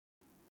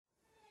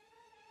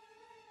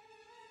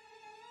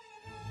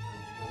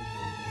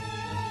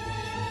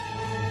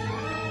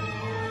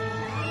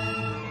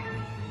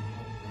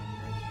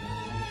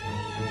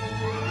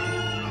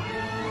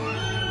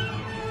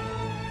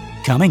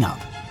Coming up,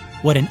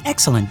 what an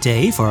excellent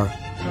day for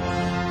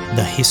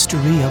the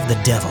history of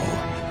the devil.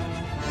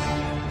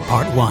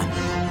 Part 1.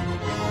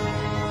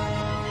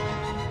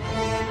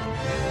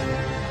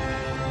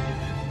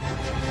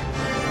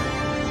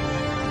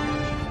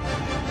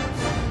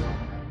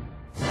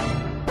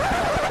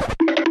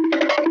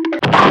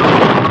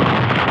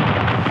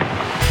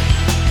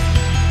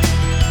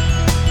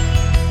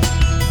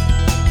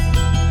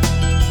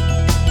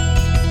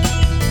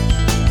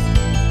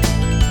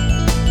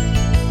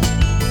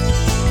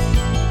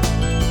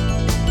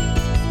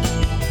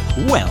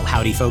 Well,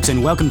 howdy folks,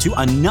 and welcome to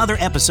another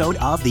episode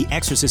of The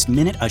Exorcist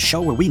Minute, a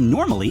show where we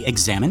normally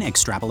examine,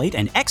 extrapolate,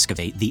 and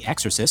excavate The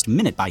Exorcist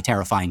minute by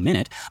terrifying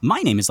minute. My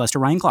name is Lester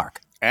Ryan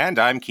Clark. And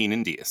I'm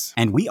Keenan Diaz.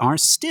 And we are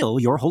still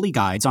your holy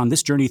guides on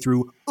this journey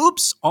through,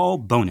 all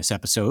bonus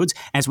episodes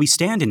as we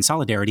stand in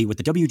solidarity with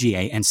the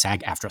WGA and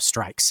SAG-AFTRA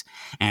strikes.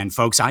 And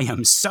folks, I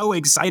am so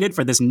excited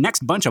for this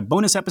next bunch of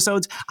bonus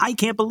episodes. I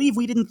can't believe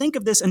we didn't think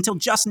of this until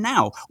just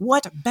now.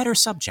 What better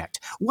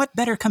subject, what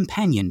better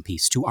companion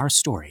piece to our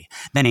story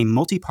than a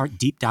multi-part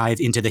deep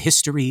dive into the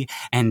history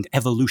and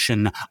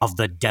evolution of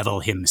the devil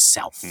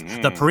himself,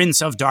 the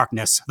Prince of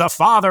Darkness, the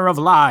Father of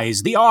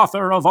Lies, the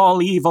Author of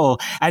all evil,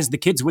 as the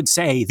kids would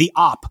say, the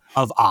op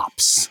of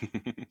ops.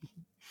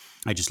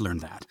 I just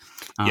learned that.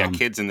 Yeah,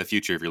 kids in the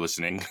future, if you're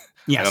listening.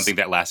 Yes. I don't think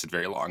that lasted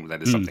very long, but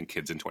that is something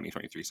kids in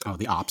 2023 said. Oh,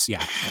 the ops, yeah.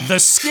 The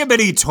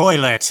skibbity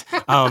toilet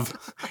of...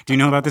 Do you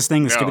know about this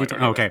thing? The skibbity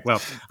toilet? Okay, well,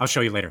 I'll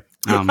show you later.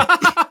 And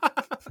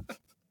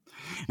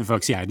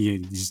folks, yeah, you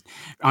just,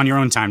 on your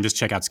own time, just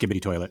check out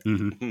skibbity toilet.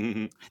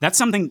 Mm-hmm. That's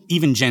something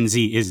even Gen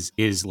Z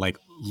is like,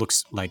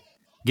 looks like,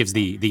 gives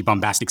the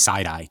bombastic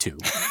side eye to.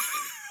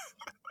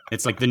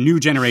 It's like the new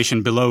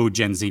generation below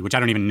Gen Z, which I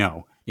don't even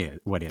know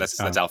what is.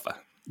 That's alpha.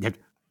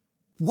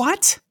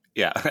 What?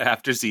 Yeah,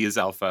 after Z is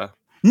alpha.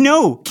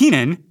 No,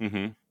 Keenan.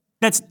 Mm-hmm.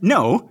 That's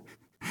no.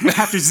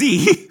 After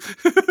Z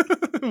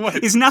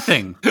is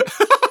nothing.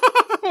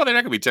 Well, they're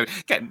not going to be...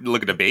 Can't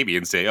look at a baby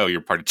and say, oh,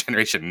 you're part of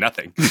generation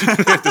nothing. They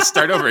have to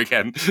start over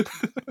again.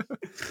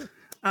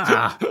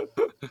 All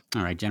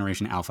right,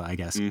 generation alpha, I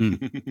guess.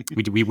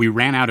 We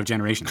ran out of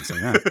generations. So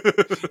yeah.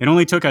 It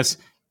only took us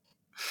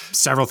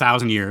several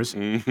thousand years.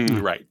 Mm-hmm,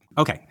 right.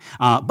 Okay.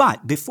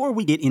 But before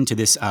we get into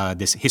this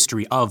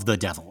history of the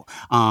devil,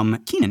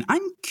 Keenan,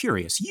 I'm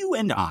curious. You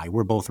and I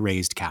were both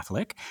raised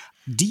Catholic.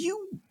 Do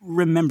you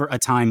remember a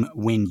time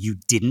when you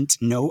didn't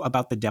know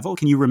about the devil?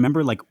 Can you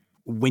remember, like,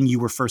 when you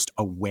were first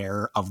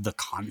aware of the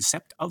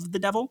concept of the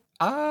devil?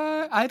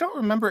 I don't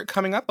remember it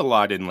coming up a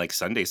lot in like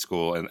Sunday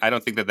school, and I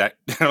don't think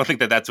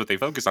that's what they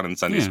focus on in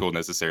Sunday school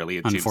necessarily.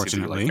 It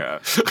Unfortunately,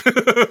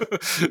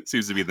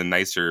 seems to be the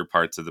nicer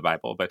parts of the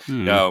Bible. But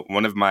no,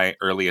 one of my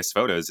earliest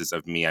photos is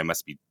of me. I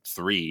must be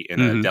 3 in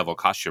a devil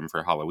costume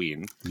for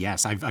Halloween.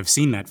 Yes, I've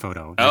seen that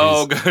photo.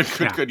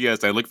 Good.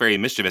 Yes, I look very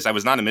mischievous. I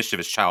was not a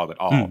mischievous child at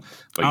all,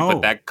 but you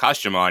put that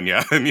costume on,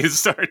 and you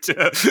start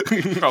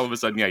to all of a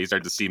sudden, you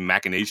start to see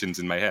machinations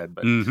in my head.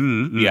 But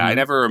I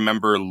never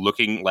remember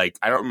looking like,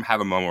 I don't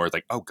have a moment where it's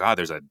like, oh God,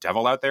 there's a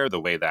devil out there, the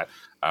way that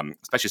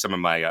especially some of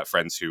my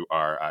friends who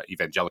are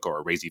evangelical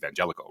or raised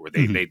evangelical, where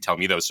they tell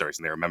me those stories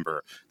and they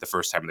remember the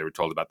first time they were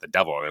told about the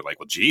devil, and they're like,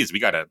 well, geez, we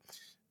gotta,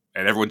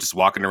 and everyone's just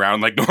walking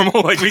around like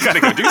normal, like we gotta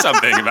go do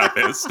something about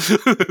this.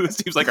 It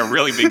seems like a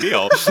really big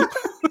deal.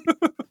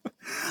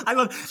 I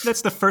love,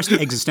 that's the first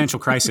existential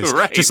crisis.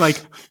 Right. Just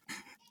like,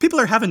 people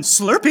are having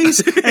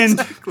Slurpees and...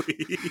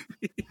 Exactly.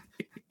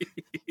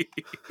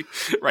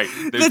 Right.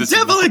 The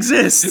devil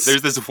exists!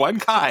 There's this one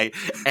guy,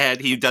 and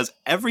he does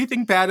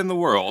everything bad in the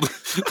world,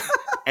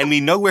 and we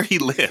know where he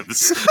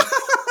lives.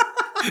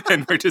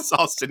 And we're just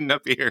all sitting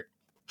up here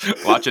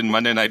watching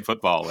Monday Night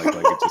Football like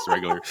it's just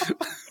regular.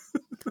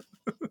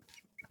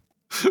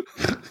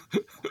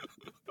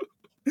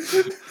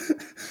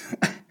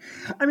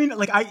 I mean,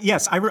 like,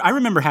 I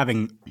remember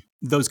having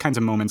those kinds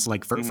of moments,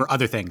 like, for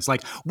other things.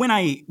 Like, when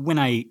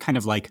I kind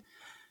of, like,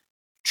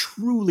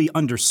 truly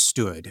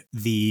understood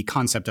the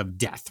concept of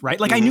death, right?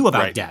 Like I knew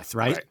about death,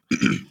 right?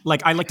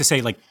 Like I like to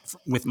say, like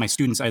with my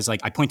students, I was like,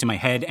 I point to my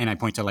head and I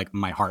point to like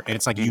my heart, and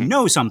it's like you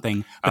know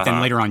something, but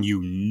then later on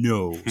you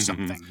know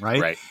something,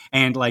 right?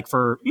 And like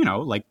for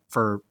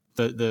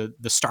the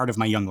start of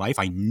my young life,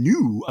 I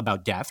knew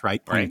about death,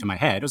 right? Pointing to my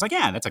head, I was like,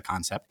 yeah, that's a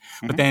concept.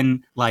 But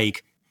then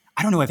like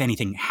I don't know if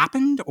anything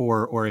happened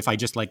or if I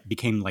just like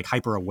became like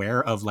hyper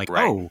aware of like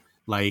oh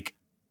like.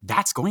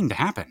 That's going to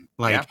happen.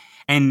 Like,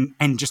 and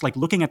just like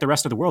looking at the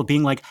rest of the world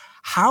being like,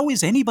 how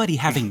is anybody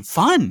having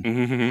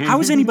fun?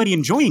 How is anybody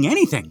enjoying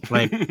anything?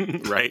 Like,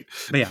 right.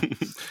 But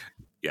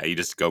yeah, you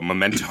just go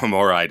memento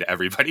mori to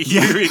everybody.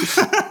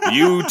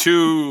 You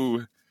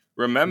too,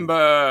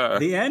 remember.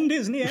 The end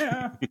is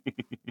near.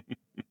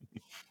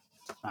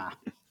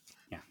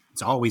 Yeah,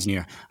 it's always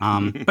near.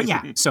 But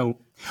yeah, so,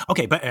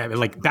 okay, but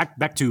like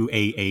back to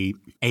a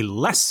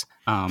less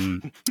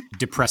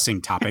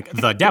depressing topic,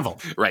 the devil.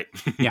 Right.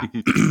 Yeah.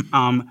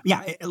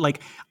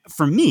 Like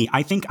for me,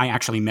 I think I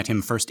actually met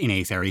him first in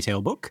a fairy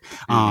tale book.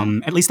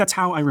 At least that's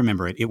how I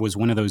remember it. It was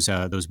one of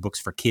those books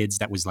for kids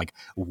that was like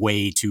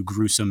way too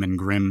gruesome and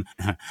grim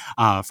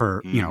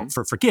for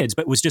kids,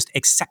 but was just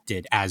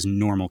accepted as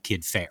normal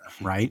kid fare,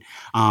 right?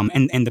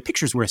 And the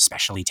pictures were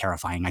especially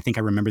terrifying. I think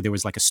I remember there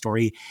was like a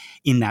story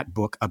in that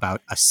book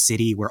about a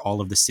city where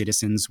all of the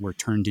citizens were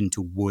turned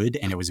into wood,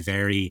 and it was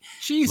very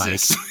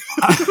Jesus.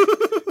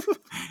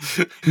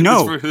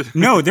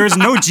 No, there's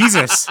no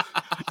Jesus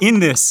in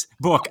this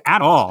book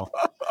at all.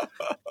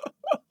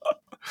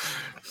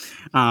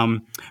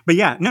 But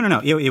yeah, no.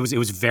 It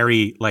was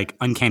very like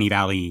Uncanny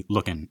Valley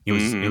looking. It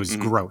was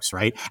gross,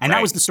 right? And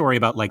that was the story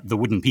about like the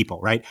wooden people,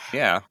 right?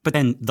 Yeah. But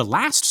then the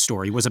last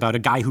story was about a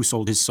guy who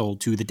sold his soul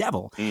to the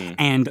devil.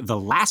 And the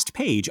last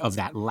page of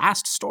that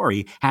last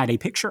story had a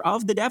picture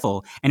of the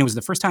devil. And it was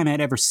the first time I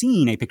had ever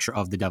seen a picture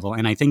of the devil.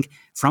 And I think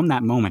from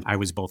that moment, I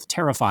was both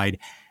terrified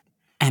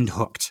and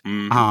hooked.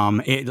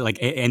 And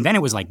then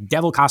it was like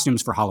devil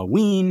costumes for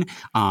Halloween.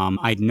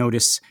 I'd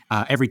notice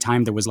every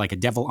time there was like a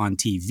devil on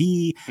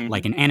TV,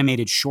 like an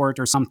animated short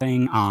or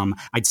something.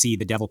 I'd see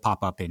the devil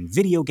pop up in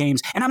video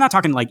games. And I'm not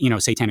talking like,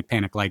 Satanic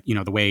Panic, like,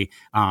 the way,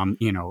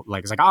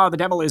 like it's like, oh, the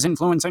devil is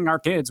influencing our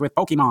kids with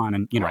Pokemon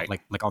and,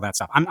 like all that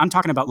stuff. I'm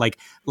talking about like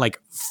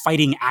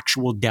fighting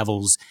actual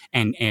devils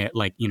and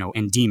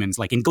and demons,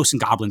 like in Ghosts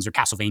and Goblins or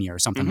Castlevania or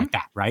something like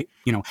that, right?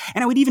 And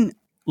I would even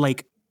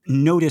like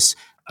notice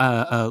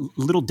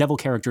little devil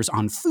characters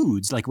on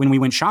foods, like when we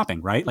went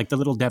shopping, right? Like the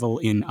little devil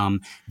in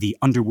the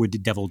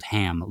Underwood Deviled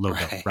Ham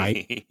logo,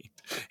 right?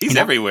 He's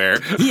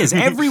everywhere. He is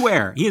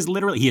everywhere.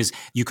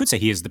 You could say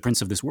he is the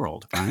prince of this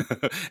world, right?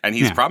 And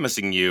he's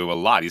promising you a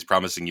lot. He's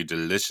promising you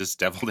delicious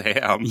deviled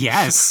ham.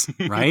 Yes,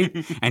 right?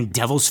 And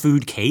devil's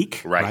food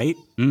cake, right?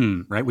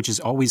 Right, which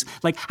is always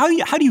like, how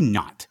do you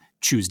not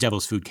choose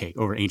devil's food cake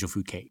over angel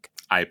food cake?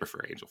 I prefer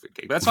angel food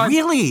cake. That's fine.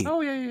 Really?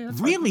 Oh yeah.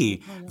 Really?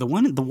 Fine. The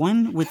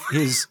one with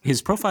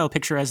his profile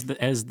picture as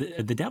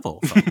the devil,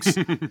 folks.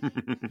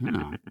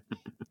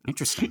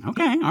 Interesting.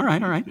 Okay. All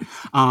right.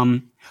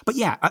 But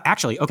yeah,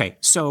 actually, okay.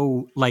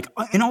 So like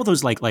in all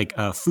those like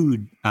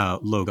food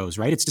logos,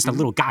 right? It's just a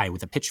little guy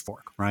with a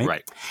pitchfork, right?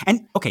 Right.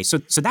 And okay, so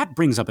that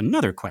brings up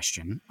another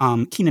question,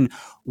 Keenan.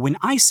 When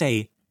I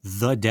say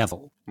the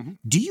devil,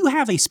 do you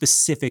have a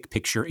specific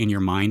picture in your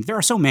mind? There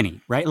are so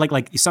many, right?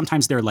 Like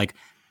sometimes they're like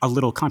a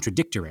little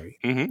contradictory.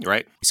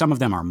 Right. Some of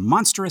them are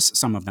monstrous.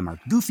 Some of them are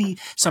goofy.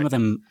 Some of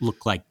them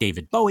look like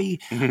David Bowie.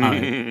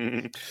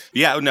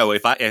 Yeah. No.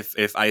 If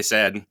I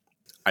said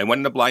I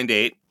went on a blind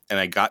date and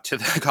I got to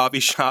the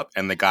coffee shop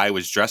and the guy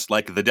was dressed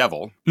like the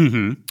devil,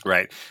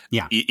 right?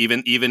 Yeah.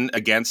 Even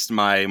against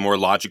my more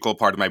logical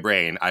part of my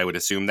brain, I would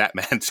assume that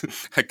meant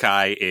a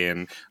guy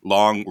in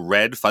long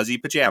red fuzzy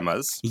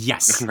pajamas.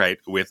 Yes. Right,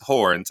 with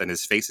horns, and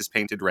his face is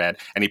painted red,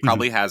 and he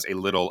probably has a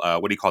little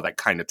what do you call that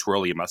kind of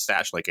twirly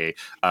mustache, like a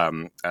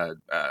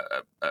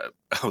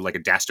like a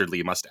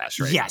dastardly mustache,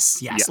 right?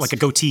 Yes. Like a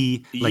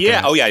goatee.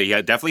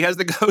 Yeah, definitely has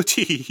the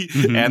goatee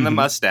and the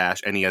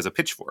mustache, and he has a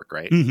pitchfork,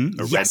 right?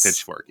 A red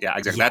pitchfork. Yeah,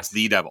 exactly. Yes. That's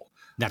the devil.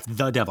 That's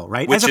the devil,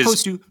 right? Which as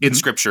opposed to in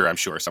scripture, I'm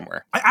sure,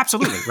 somewhere.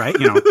 Absolutely, right?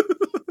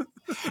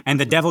 And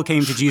the devil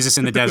came to Jesus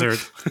in the desert,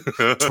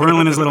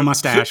 twirling his little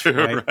mustache,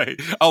 right?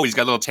 Oh, he's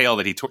got a little tail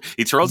that he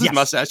twirls his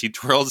mustache, he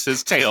twirls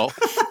his tail,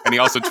 and he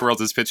also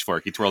twirls his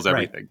pitchfork. He twirls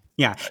everything.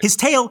 Yeah, right. His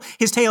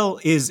tail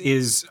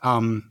is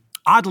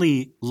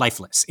oddly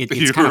lifeless.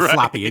 It's kind of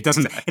floppy. It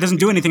doesn't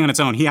do anything on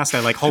its own. He has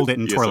to like hold it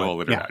and twirl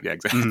it. Yeah,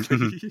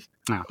 exactly.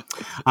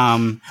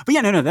 But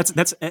yeah, no,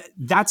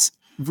 that's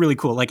really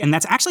cool. Like, and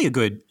that's actually a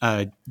good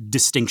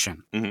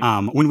distinction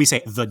when we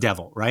say the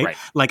devil, right?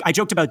 Like I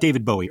joked about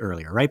David Bowie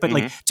earlier, right? But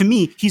like to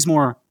me, he's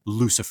more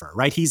Lucifer,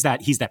 right? He's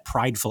that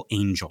prideful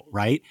angel,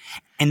 right?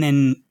 And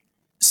then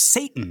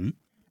Satan,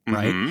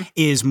 right,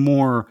 is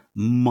more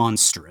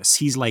monstrous.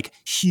 He's like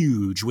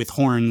huge with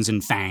horns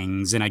and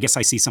fangs. And I guess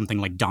I see something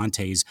like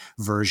Dante's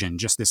version,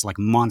 just this like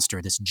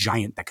monster, this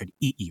giant that could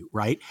eat you,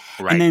 right?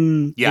 Right. And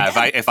then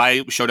if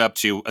I showed up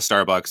to a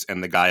Starbucks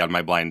and the guy on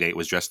my blind date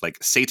was dressed like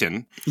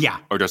Satan,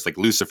 or just like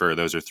Lucifer,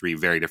 those are three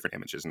very different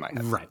images in my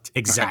head. Right.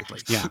 Exactly.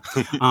 Yeah.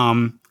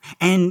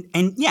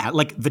 And yeah,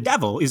 like the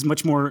devil is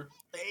much more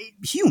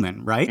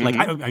human, right? Like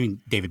I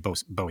mean, David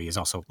Bowie is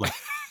also like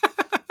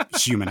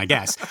human, I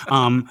guess.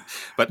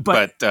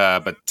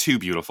 But too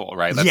beautiful,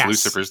 right? That's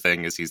Lucifer's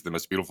thing, is he's the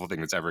most beautiful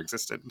thing that's ever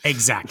existed.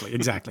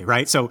 Exactly,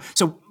 right? So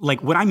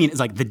like what I mean is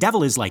like the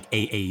devil is like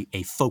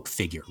a folk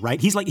figure,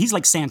 right? He's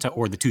like Santa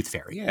or the Tooth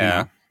Fairy.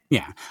 Yeah.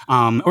 Yeah.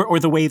 Or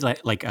the way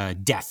that like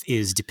death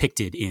is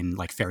depicted in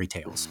like fairy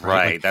tales.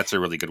 Right. Like, that's a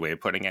really good way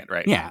of putting it.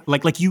 Right. Yeah.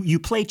 Like you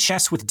play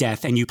chess with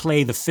death and you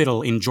play the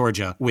fiddle in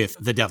Georgia with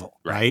the devil.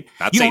 Right.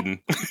 Not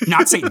Satan.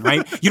 Not Satan.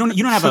 Right. You don't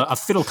have a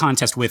fiddle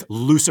contest with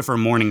Lucifer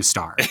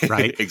Morningstar.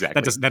 Right.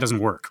 Exactly. That doesn't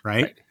work.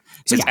 Right.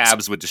 So his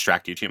abs would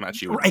distract you too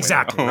much.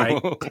 Exactly.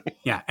 Right.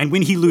 Yeah. And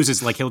when he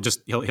loses, like he'll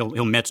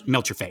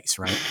melt your face.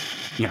 Right.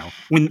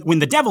 When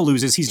the devil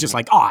loses, he's just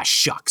like, oh,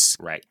 shucks.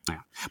 Right. Yeah.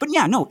 But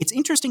yeah, no, it's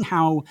interesting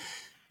how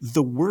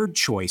the word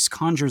choice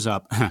conjures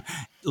up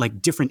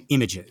like different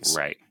images.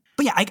 Right.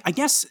 But yeah, I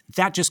guess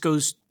that just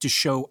goes to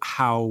show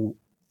how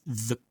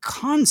the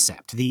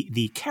concept,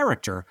 the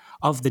character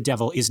of the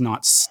devil is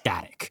not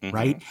static,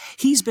 right?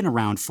 He's been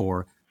around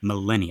for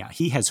millennia.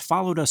 He has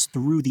followed us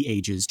through the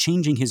ages,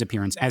 changing his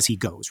appearance as he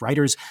goes.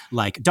 Writers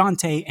like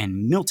Dante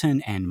and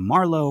Milton and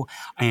Marlowe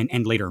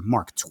and later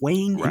Mark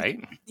Twain.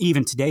 Right.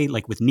 Even today,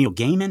 like with Neil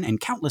Gaiman and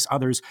countless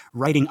others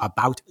writing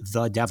about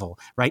the devil,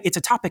 right? It's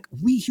a topic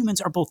we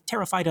humans are both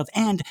terrified of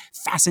and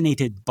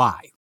fascinated by.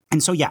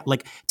 And so, yeah,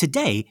 like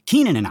today,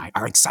 Keenan and I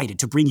are excited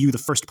to bring you the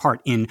first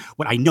part in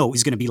what I know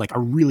is going to be like a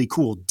really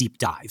cool deep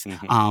dive.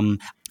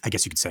 I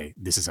guess you could say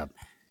this is a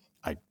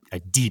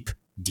deep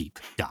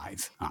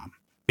dive.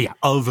 But yeah,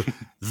 of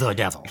the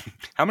devil.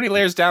 How many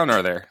layers down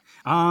are there?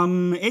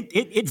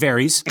 It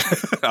varies.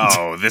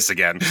 Oh, this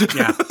again.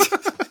 Yeah.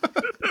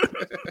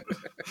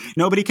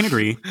 Nobody can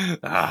agree.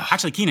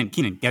 Actually,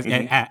 Keenan,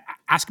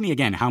 ask me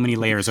again how many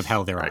layers of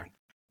hell there are.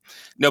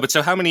 No, but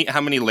so how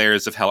many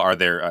layers of hell are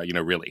there?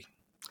 Really?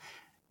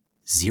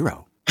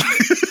 0.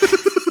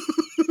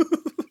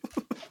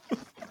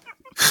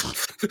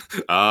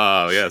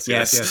 Oh, yes. No,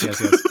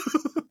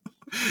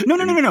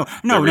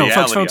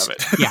 folks.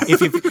 Yeah,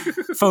 if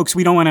folks,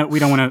 we don't want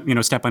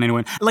to, step on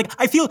anyone. Like,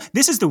 I feel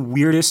this is the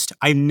weirdest.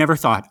 I never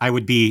thought I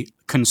would be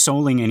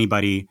consoling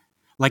anybody.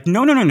 Like,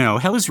 no,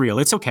 hell is real.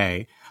 It's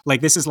okay.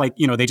 Like, this is like,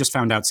 they just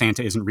found out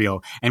Santa isn't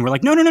real. And we're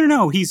like,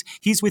 no, he's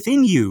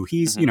within you.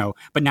 He's,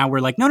 but now we're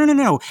like,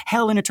 no,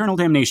 hell and eternal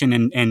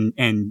damnation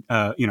and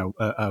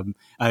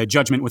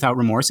judgment without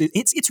remorse.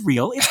 It's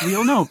real. It's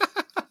real. No.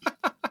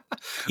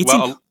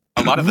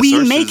 A lot of the we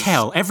sources... make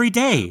hell every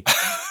day.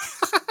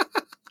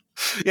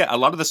 Yeah, a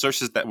lot of the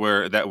sources that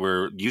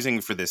we're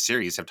using for this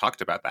series have talked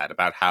about that,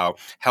 about how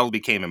hell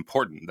became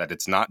important. That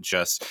it's not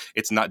just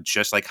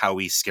like how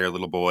we scare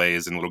little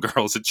boys and little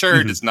girls at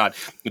church. It's not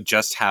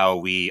just how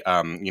we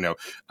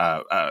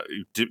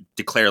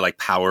declare like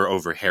power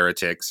over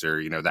heretics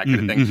or that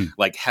kind of thing.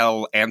 Like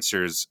hell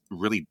answers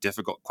really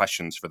difficult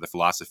questions for the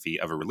philosophy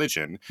of a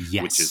religion,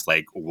 which is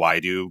like, why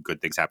do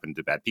good things happen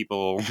to bad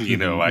people?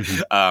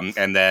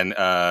 And then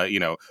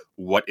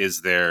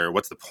what's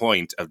the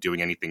point of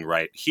doing anything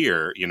right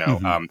here?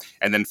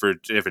 And then for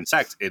different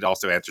sects, it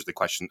also answers the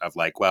question of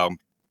like, well,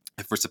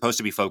 if we're supposed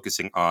to be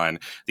focusing on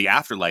the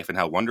afterlife and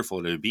how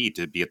wonderful it would be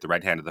to be at the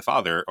right hand of the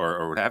Father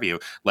or what have you,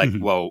 like,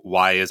 well,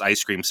 why is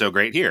ice cream so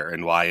great here?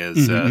 And why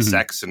is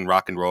sex and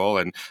rock and roll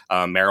and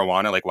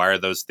marijuana, like, why are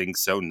those things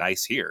so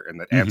nice here? And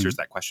that answers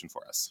that question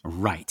for us.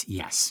 Right.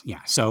 Yes.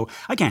 Yeah. So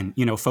again,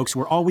 folks,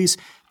 we're always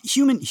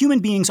human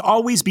beings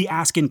always be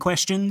asking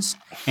questions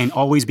and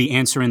always be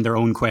answering their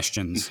own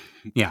questions.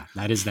 Yeah.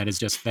 That is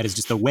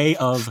just the way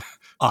of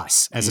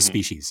us as a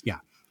species. Yeah.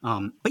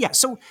 But yeah,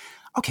 so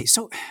okay,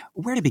 so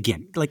where to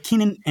begin? Like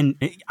Keenan, and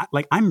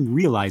like I'm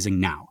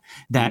realizing now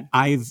that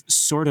I've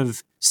sort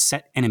of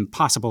set an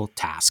impossible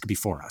task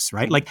before us,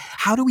 right? Like,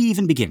 how do we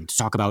even begin to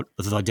talk about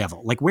the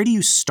devil? Like, where do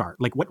you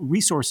start? Like, what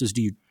resources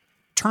do you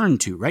turn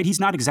to, right? He's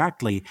not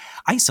exactly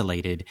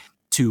isolated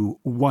to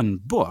one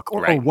book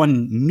or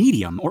one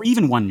medium or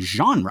even one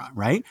genre,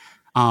 right?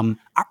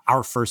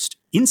 Our first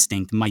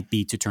instinct might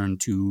be to turn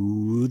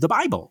to the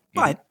Bible.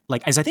 But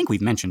like, as I think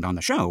we've mentioned on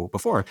the show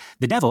before,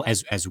 the devil,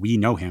 as we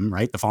know him,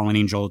 right? The fallen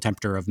angel,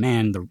 tempter of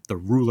man, the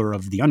ruler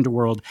of the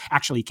underworld,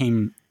 actually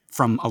came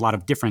from a lot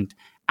of different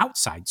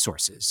outside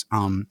sources.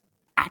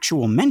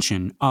 Actual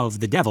mention of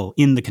the devil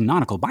in the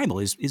canonical Bible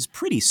is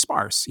pretty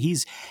sparse.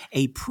 He's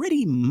a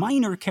pretty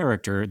minor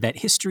character that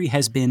history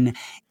has been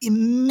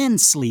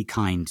immensely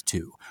kind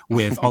to,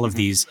 with all of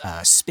these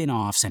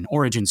spin-offs and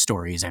origin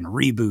stories and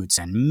reboots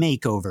and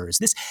makeovers.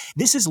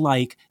 This is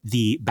like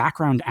the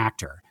background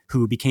actor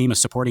who became a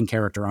supporting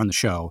character on the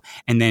show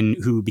and then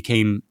who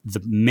became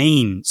the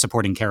main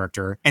supporting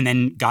character and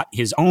then got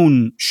his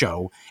own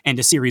show and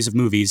a series of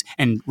movies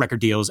and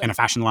record deals and a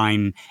fashion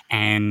line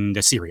and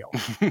a cereal.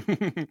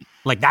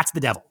 Like, that's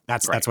the devil.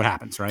 That's what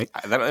happens, right?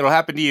 It'll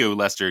happen to you,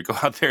 Lester. Go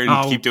out there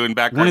and keep doing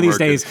background work.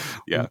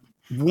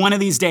 One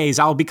of these days,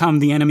 I'll become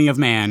the enemy of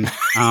man.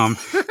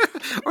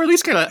 Or at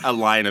least get a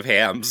line of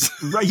hams.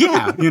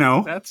 Yeah,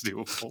 That's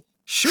doable.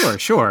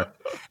 Sure.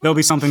 There'll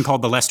be something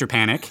called the Lester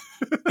Panic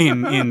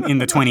in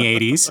the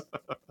 2080s.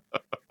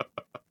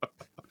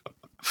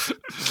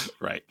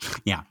 Right.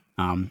 Yeah.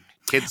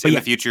 Kids in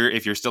the future,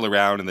 if you're still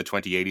around in the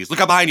 2080s,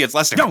 look up behind you. It's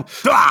Lester. No.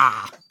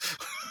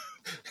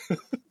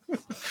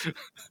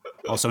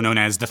 Also known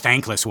as the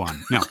thankless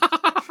one. No.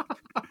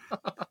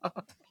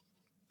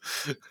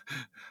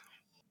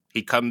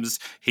 He comes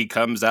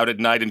out at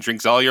night and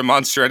drinks all your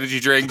Monster Energy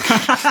drink.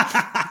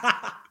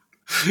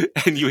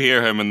 And you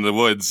hear him in the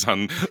woods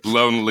on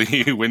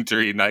lonely,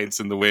 wintry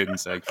nights in the wind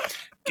saying,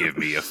 "Give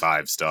me a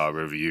 5-star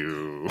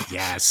review."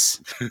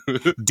 Yes.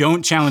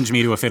 Don't challenge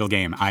me to a fiddle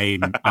game.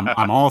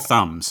 I'm all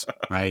thumbs,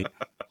 right?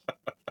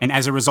 And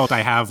as a result,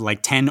 I have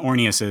like 10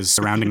 Orneuses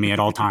surrounding me at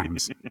all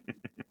times.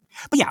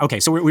 But yeah, okay.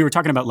 So we were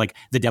talking about like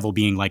the devil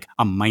being like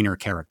a minor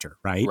character,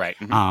 right? Right.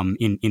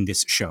 Mm-hmm. In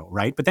this show,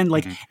 right? But then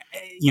like,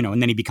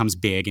 and then he becomes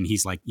big, and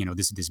he's like,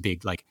 this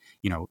big like,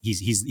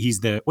 he's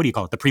the, what do you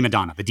call it? The prima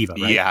donna, the diva,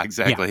 right? Yeah,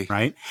 exactly. Yeah,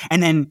 right.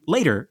 And then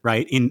later,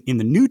 right, in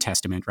the New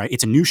Testament, right,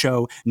 it's a new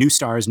show, new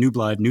stars, new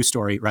blood, new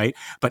story, right?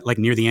 But like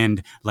near the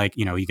end, like,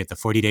 you get the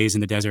 40 days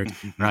in the desert,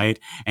 right?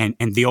 And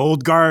the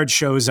old guard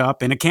shows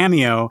up in a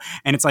cameo,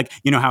 and it's like,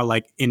 how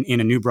like in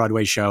a new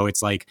Broadway show,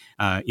 it's like,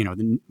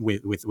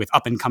 with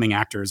up and coming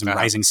actors and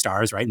rising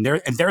stars, right? And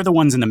they're the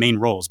ones in the main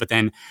roles. But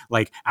then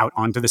like out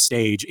onto the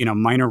stage in a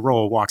minor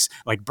role walks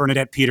like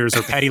Bernadette Peters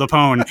or Patti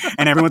LuPone,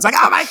 and everyone's like,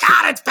 oh my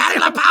God, it's Patti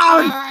LuPone!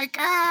 Oh my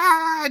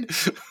God!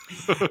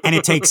 And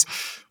it takes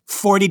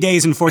 40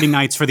 days and 40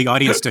 nights for the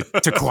audience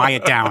to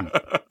quiet down.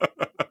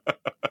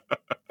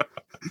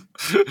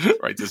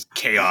 Right, just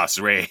chaos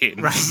reigns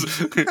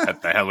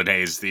at the Helen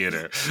Hayes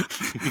Theater.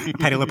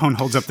 Patti LuPone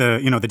holds up the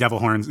the devil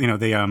horns,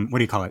 the what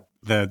do you call it?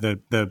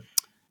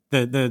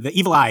 The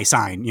evil eye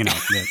sign,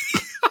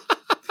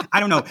 I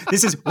don't know.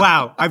 This is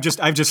wow. I've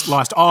just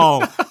lost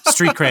all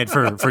street cred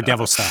for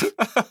devil stuff.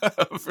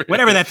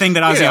 Whatever that thing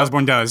that Ozzy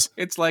Osbourne does.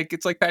 It's like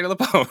Patti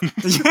LuPone.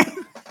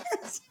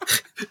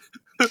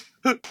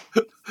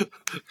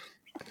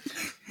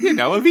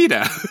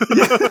 Evita.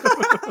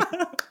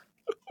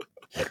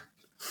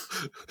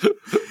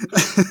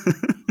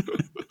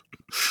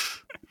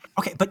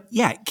 Okay, but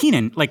yeah,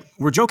 Keenan, like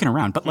we're joking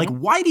around, but like,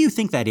 why do you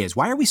think that is?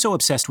 Why are we so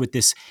obsessed with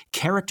this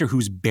character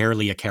who's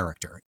barely a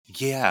character?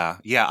 Yeah.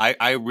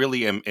 I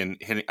really am,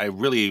 I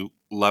really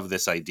love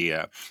this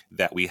idea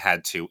that we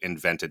had to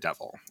invent a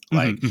devil,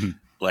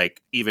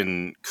 like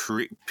even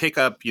pick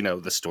up,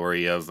 the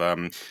story of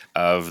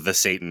the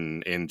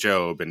Satan in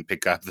Job, and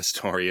pick up the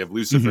story of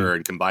Lucifer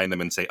and combine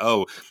them and say,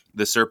 oh,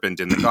 the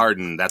serpent in the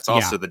garden, that's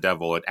also the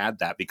devil, and add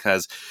that,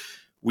 because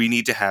we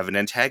need to have an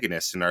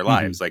antagonist in our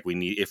lives. Like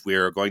if we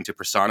are going to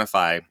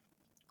personify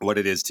what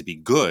it is to be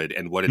good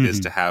and what it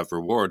is to have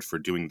reward for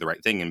doing the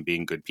right thing and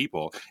being good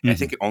people, I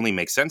think it only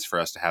makes sense for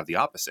us to have the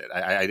opposite.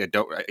 I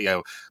don't,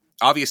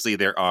 obviously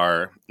there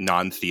are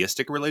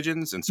non-theistic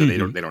religions, and so they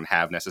don't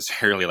have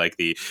necessarily like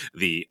the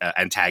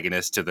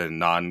antagonist to the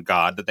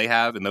non-god that they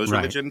have in those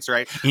religions,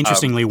 right?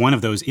 Interestingly, one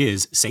of those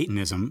is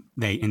Satanism.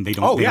 They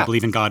don't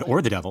believe in God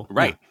or the devil,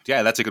 right?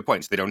 Yeah, that's a good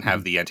point. So they don't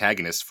have the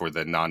antagonist for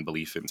the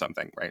non-belief in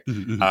something, right?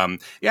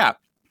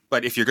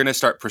 But if you're going to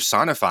start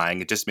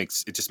personifying, it just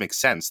makes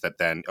sense that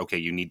then, okay,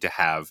 you need to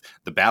have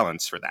the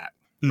balance for that,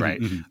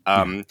 right?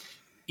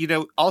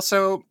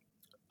 Also,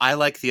 I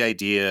like the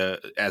idea,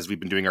 as we've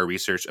been doing our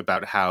research,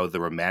 about how the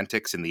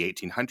Romantics in the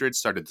 1800s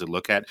started to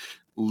look at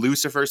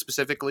Lucifer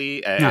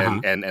specifically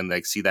and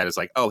like see that as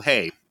like, oh,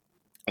 hey,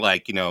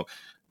 like,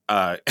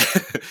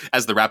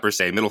 as the rappers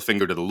say, middle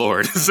finger to the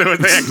Lord. So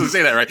they actually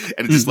say that, right?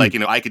 And it's just like,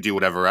 I could do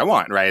whatever I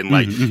want, right? And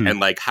like, and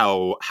like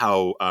how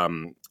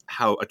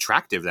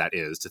attractive that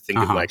is to think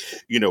of like,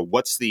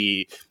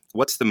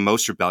 what's the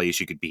most rebellious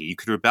you could be? You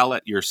could rebel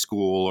at your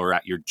school or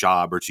at your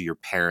job or to your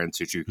parents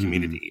or to your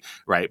community,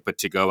 right? But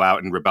to go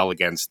out and rebel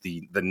against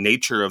the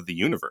nature of the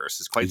universe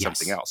is quite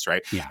something else,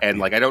 right? Yeah, and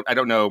like I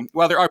don't know.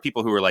 Well, there are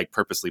people who are like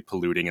purposely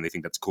polluting and they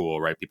think that's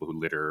cool, right? People who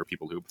litter, or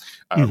people who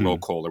roll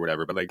coal or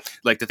whatever. But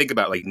like to think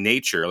about like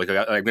nature, like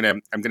I'm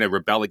gonna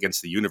rebel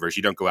against the universe.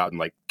 You don't go out and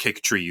like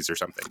kick trees or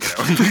something,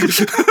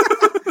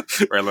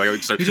 Or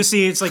like you just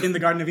see it's like in the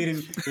Garden of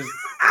Eden.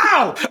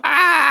 Ow!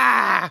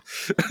 Ah!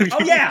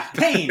 Oh yeah,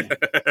 pain.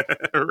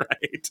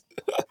 Right.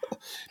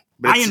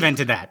 I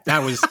invented that.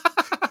 That was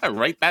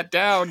write that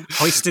down.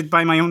 Hoisted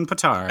by my own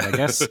petard, I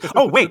guess.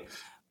 Oh wait,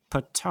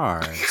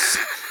 petards.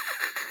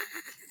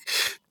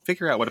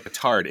 Figure out what a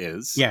petard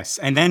is. Yes,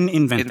 and then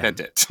invent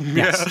it.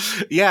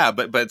 Yes.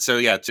 But so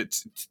yeah,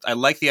 I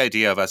like the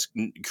idea of us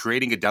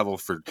creating a devil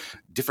for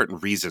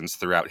different reasons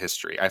throughout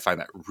history. I find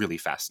that really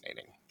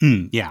fascinating.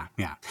 Yeah.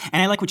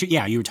 And I like what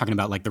you were talking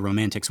about, like the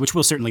Romantics, which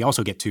we'll certainly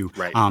also get to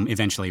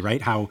eventually,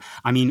 right? How,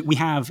 I mean, we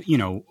have,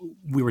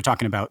 we were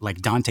talking about like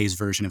Dante's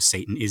version of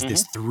Satan is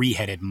this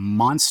three-headed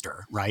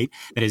monster, right?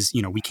 That is,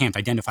 we can't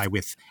identify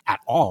with at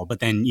all. But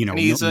then, and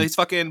he's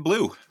fucking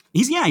blue.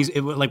 He's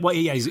like, well,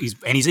 yeah,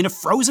 he's in a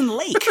frozen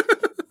lake,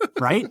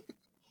 right?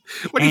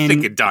 What are you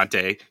thinking,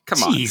 Dante?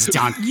 Come on. Jeez,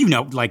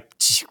 Dante, like,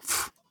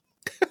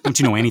 don't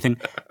you know anything?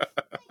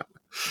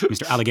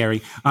 Mr.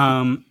 Alighieri.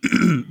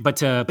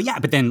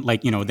 But then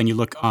like, then you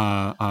look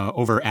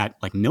over at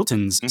like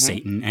Milton's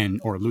Satan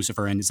or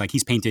Lucifer, and it's like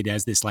he's painted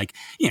as this like,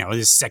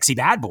 this sexy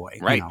bad boy.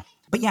 Right.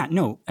 But yeah,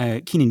 no,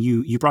 Keenan,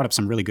 you brought up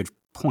some really good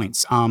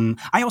points.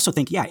 I also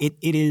think, it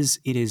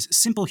is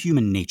simple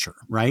human nature,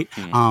 right?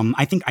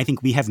 I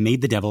think we have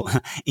made the devil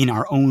in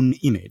our own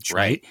image,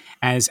 right?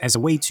 As a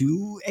way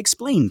to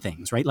explain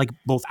things, right? Like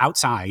both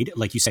outside,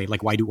 like you say,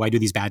 like why do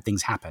these bad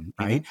things happen,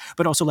 right?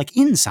 But also like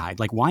inside,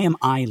 like why am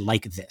I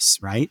like this,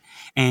 right?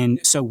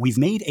 And so we've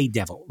made a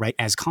devil, right,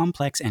 as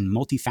complex and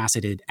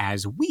multifaceted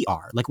as we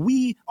are. Like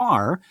we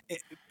are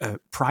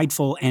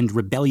prideful and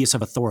rebellious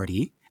of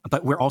authority,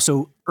 But we're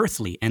also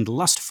earthly and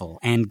lustful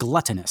and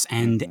gluttonous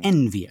and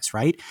envious,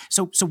 right?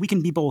 So we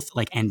can be both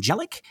like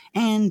angelic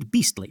and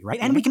beastly, right?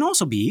 And we can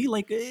also be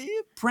like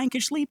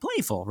prankishly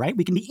playful, right?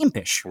 We can be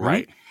impish,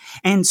 right?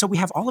 And so we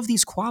have all of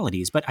these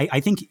qualities, but I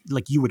think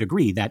like you would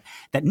agree that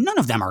none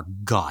of them are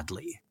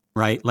godly.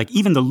 Right? Like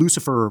even the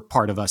Lucifer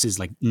part of us is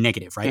like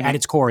negative, right? At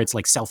its core, it's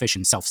like selfish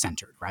and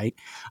self-centered, right?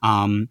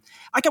 I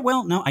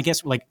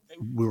guess like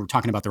we were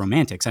talking about the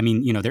romantics. I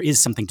mean, there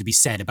is something to be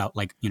said about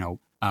like,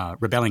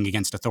 rebelling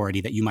against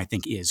authority that you might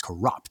think is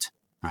corrupt,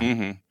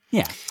 right?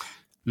 Yeah.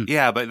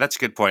 Yeah, but that's a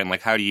good point.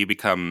 Like, how do you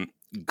become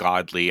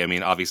godly? I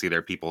mean, obviously there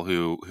are people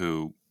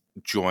who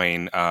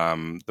join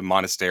the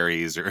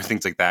monasteries or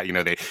things like that.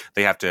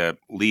 They have to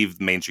leave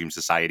mainstream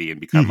society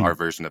and become our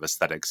version of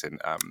aesthetics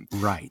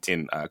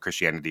in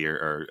Christianity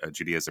or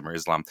Judaism or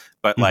Islam.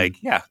 But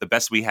the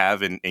best we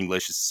have in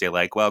English is to say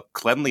like, well,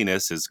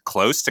 cleanliness is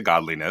close to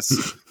godliness.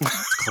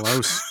 It's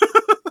close.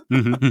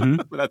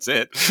 But that's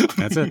it.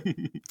 That's it.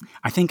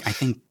 I think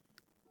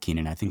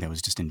Keenan, that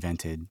was just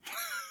invented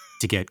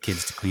to get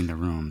kids to clean their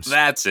rooms.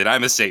 That's it.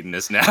 I'm a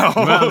Satanist now.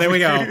 Well, there we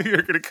go.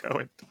 You're gonna go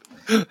in.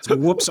 So,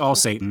 whoops, all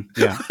Satan.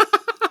 Yeah.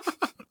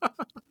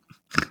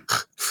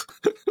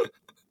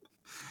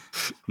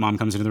 Mom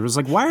comes into the room. It's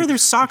like, why are there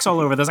socks all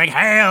over? There's like,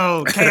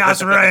 hail,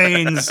 chaos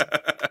reigns.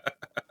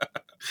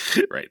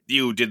 Right.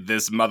 You did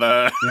this,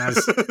 mother.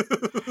 Yes.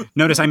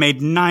 Notice I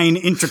made 9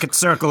 intricate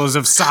circles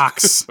of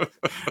socks.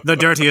 The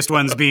dirtiest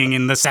ones being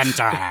in the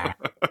center.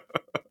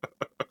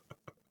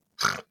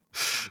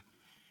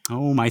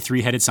 Oh, my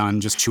 3-headed son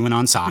just chewing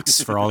on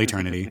socks for all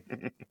eternity.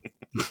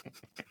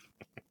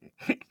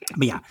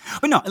 But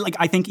no, like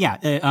I think,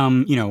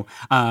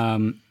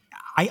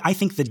 I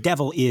think the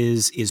devil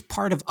is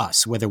part of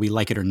us, whether we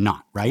like it or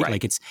not, right?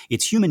 Like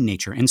it's human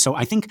nature. And so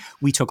I think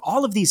we took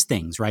all of these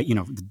things, right?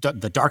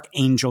 The dark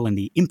angel and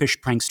the impish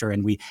prankster,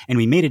 and we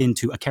made it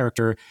into a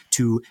character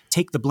to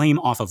take the blame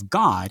off of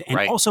God and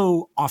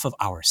also off of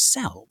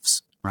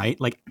ourselves, right?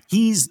 Like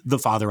he's the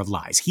father of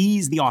lies.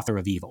 He's the author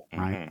of evil,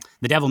 right?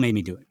 The devil made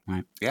me do it,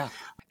 right? Yeah.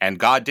 And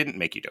God didn't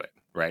make you do it,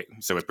 right?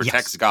 So it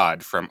protects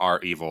God from our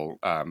evil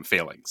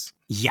failings.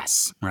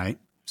 Yes, right?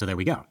 So there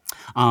we go.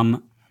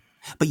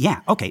 But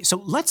okay,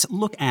 so let's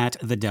look at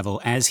the devil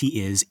as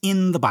he is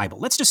in the Bible.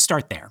 Let's just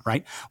start there,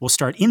 right? We'll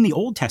start in the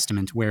Old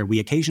Testament, where we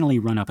occasionally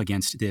run up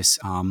against this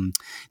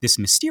this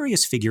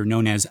mysterious figure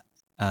known as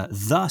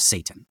the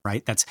Satan,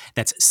 right? That's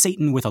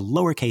Satan with a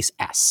lowercase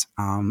s.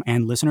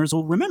 And listeners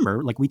will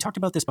remember, like we talked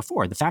about this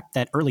before, the fact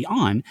that early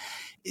on,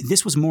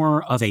 this was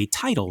more of a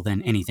title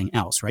than anything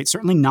else, right?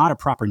 Certainly not a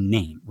proper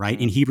name, right?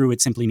 In Hebrew,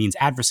 it simply means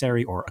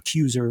adversary or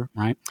accuser,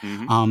 right?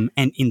 And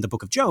in the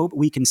book of Job,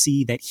 we can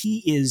see that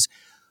he is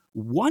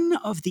one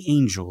of the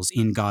angels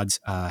in God's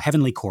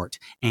heavenly court.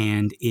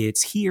 And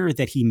it's here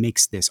that he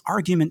makes this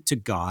argument to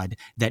God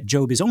that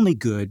Job is only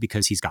good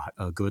because he's got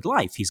a good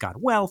life. He's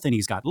got wealth and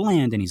he's got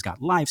land and he's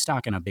got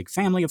livestock and a big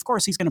family. Of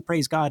course, he's going to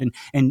praise God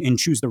and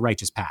choose the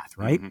righteous path,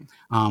 right?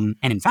 And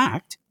in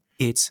fact,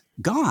 it's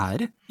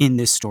God in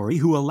this story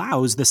who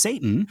allows the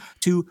Satan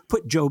to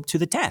put Job to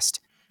the test.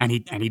 And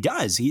he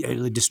does. He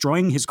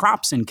destroying his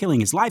crops and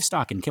killing his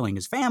livestock and killing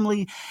his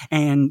family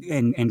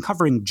and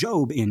covering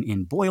Job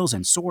in boils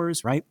and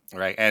sores, right?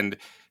 Right. And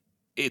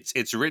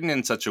it's written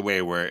in such a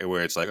way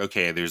where it's like,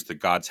 okay, there's the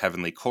God's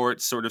heavenly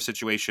court sort of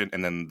situation,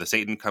 and then the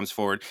Satan comes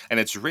forward, and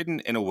it's written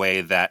in a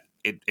way that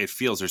it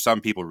feels, or some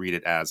people read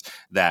it as,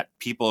 that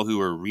people who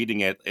were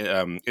reading it,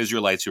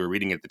 Israelites who were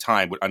reading it at the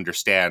time, would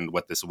understand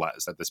what this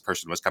was, that this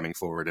person was coming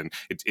forward. And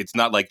it's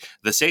not like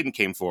the Satan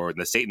came forward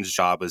and the Satan's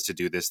job is to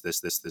do this.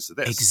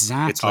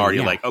 Exactly. It's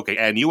already like, okay,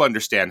 and you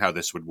understand how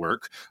this would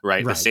work,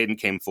 right? The Satan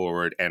came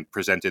forward and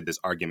presented this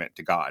argument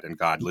to God, and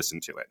God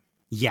listened to it.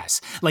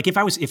 Yes. Like if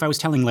I was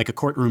telling like a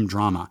courtroom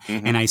drama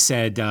and I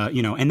said, and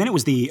then it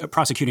was the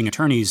prosecuting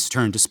attorney's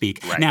turn to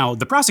speak. Right. Now,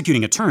 the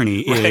prosecuting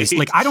attorney is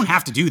like, I don't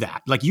have to do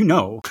that. Like,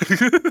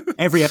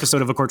 every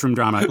episode of a courtroom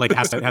drama like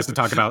has to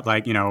talk about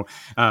like,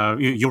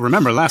 you'll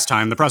remember last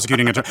time the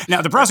prosecuting attorney.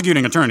 Now, the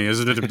prosecuting attorney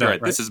is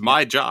right. This is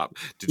my job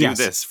to do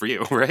this for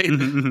you, right?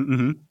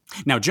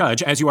 Now,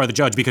 judge, as you are the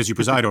judge because you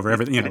preside over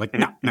everything, like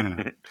no.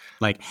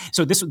 Like,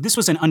 so this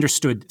was an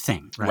understood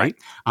thing, right?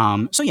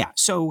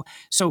 So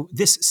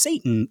this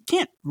Satan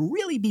can't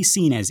really be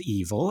seen as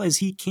evil, as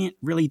he can't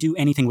really do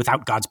anything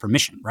without God's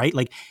permission, right?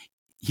 Like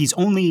he's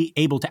only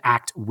able to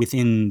act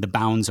within the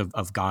bounds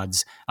of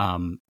God's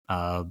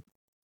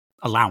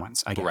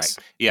allowance, I guess. Right.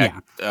 Yeah.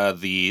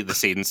 The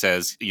Satan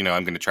says, I'm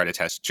going to try to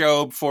test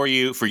Job for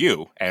you.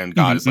 And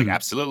God is like,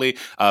 absolutely,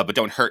 but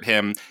don't hurt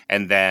him.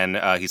 And then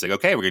he's like,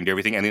 okay, we're going to do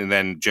everything. And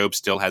then Job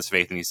still has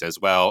faith, and he says,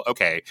 well,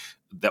 okay,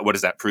 what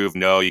does that prove?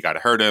 No, you got to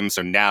hurt him.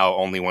 So now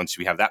only once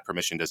we have that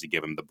permission does he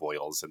give him the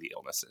boils and the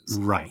illnesses.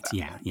 Right.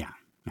 Yeah.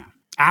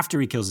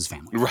 after he kills his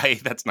family.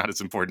 Right. That's not as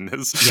important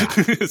as,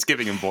 as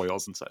giving him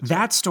boils and such.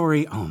 That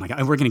story, oh my God,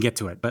 we're going to get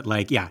to it. But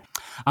like, yeah.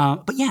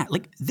 But yeah,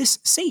 like this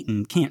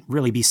Satan can't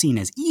really be seen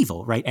as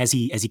evil, right? As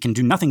he can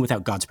do nothing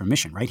without God's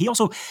permission, right? He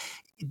also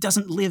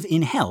doesn't live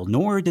in hell,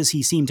 nor does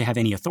he seem to have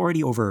any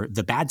authority over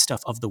the bad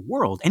stuff of the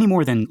world any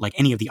more than like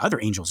any of the other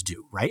angels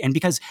do, right? And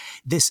because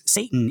this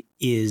Satan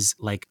is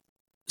like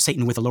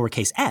Satan with a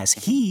lowercase s,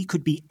 he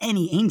could be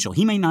any angel.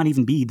 He may not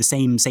even be the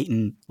same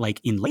Satan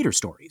like in later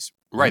stories.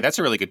 Right, that's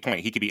a really good point.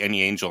 He could be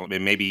any angel. I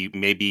mean,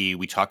 maybe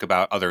we talk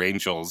about other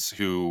angels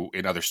who,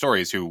 in other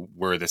stories, who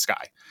were this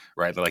guy,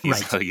 right? Like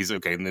he's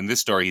okay. And in this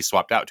story, he's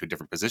swapped out to a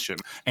different position.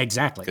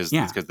 Exactly, because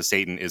the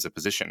Satan is a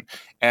position,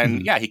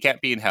 and he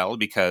can't be in hell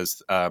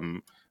because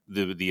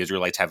the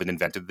Israelites haven't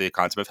invented the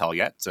concept of hell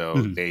yet. So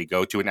they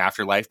go to an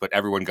afterlife, but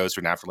everyone goes to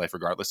an afterlife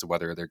regardless of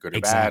whether they're good or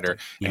bad or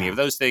any of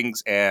those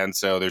things. And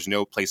so there's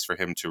no place for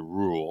him to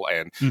rule.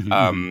 And,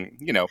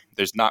 you know,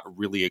 there's not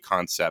really a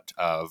concept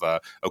of,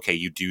 okay,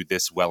 you do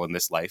this well in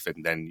this life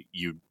and then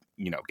you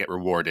know, get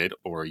rewarded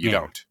or you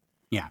don't.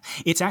 Yeah,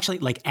 it's actually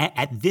like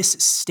at this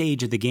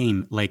stage of the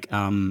game, like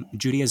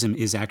Judaism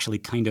is actually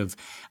kind of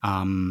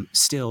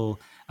still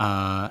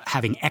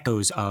having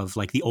echoes of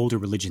like the older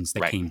religions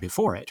that came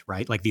before it,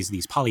 right? Like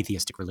these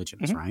polytheistic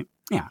religions, right?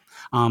 Yeah.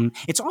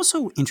 It's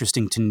also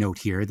interesting to note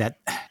here that,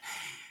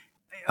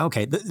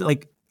 okay,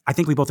 like I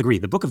think we both agree,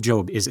 the Book of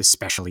Job is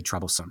especially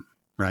troublesome.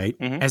 Right?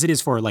 As it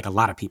is for like a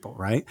lot of people,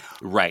 right?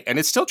 Right. And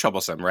it's still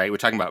troublesome, right? We're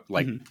talking about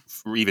like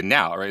for even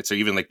now, right? So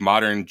even like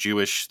modern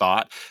Jewish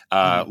thought,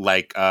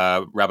 like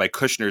Rabbi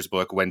Kushner's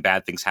book, When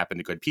Bad Things Happen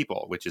to Good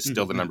People, which is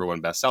still the number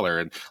one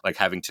bestseller, and like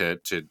having to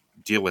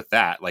deal with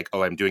that, like,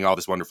 oh, I'm doing all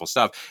this wonderful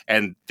stuff.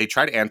 And they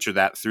try to answer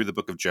that through the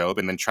Book of Job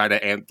and then try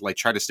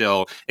to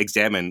still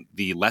examine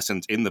the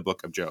lessons in the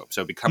Book of Job.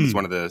 So it becomes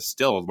one of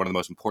the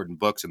most important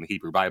books in the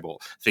Hebrew Bible,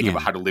 thinking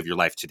about how to live your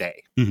life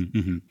today.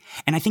 And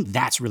I think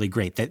that's really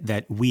great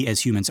that we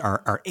as humans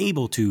are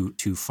able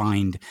to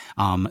find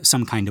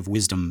some kind of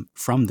wisdom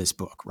from this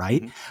book,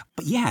 right?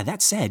 But yeah,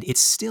 that said,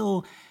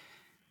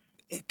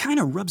 it kind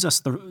of rubs us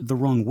the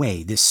wrong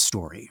way, this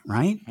story,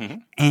 right?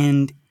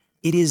 And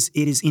it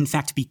is in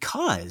fact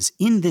because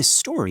in this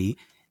story,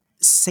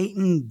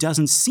 Satan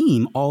doesn't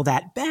seem all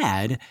that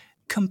bad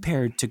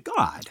compared to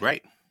God.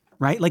 Right.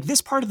 Right? Like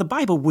this part of the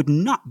Bible would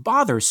not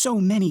bother so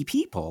many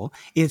people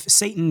if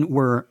Satan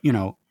were, you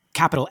know,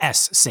 capital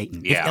S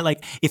Satan. Yeah.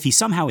 If he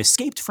somehow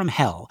escaped from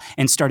hell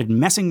and started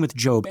messing with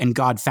Job and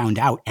God found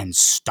out and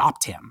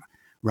stopped him,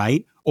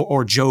 right?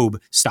 Or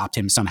Job stopped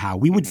him somehow,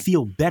 we would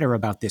feel better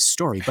about this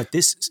story. But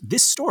this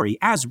story,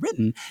 as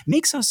written,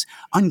 makes us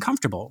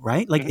uncomfortable,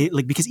 right? Like,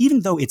 because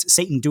even though it's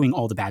Satan doing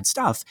all the bad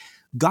stuff,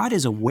 God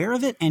is aware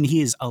of it and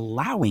he is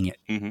allowing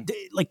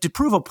it, to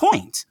prove a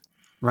point,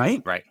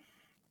 right? Right.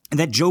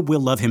 And that Job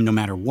will love him no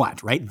matter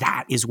what, right?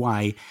 That is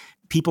why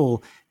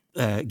people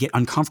get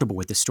uncomfortable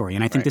with this story.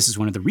 And I think this is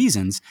one of the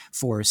reasons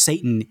for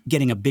Satan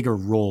getting a bigger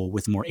role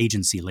with more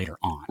agency later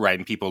on. Right.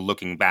 And people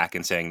looking back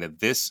and saying that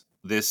this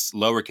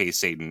lowercase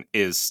Satan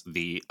is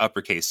the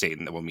uppercase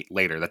Satan that we'll meet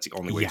later. That's the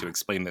only way to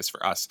explain this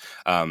for us.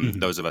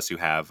 Those of us who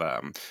have,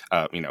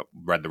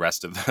 read the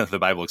rest of the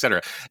Bible,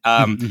 etc.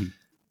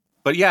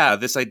 But yeah,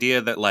 this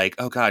idea that like,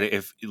 oh God,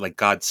 if like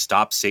God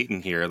stops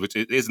Satan here, which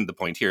isn't the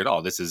point here at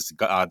all. This is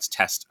God's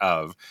test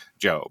of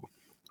Job.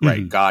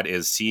 Right. God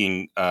is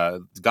testing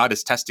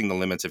the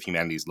limits of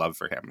humanity's love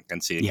for him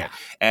and seeing it.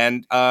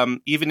 And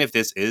even if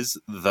this is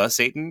the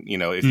Satan, you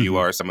know, if you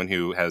are someone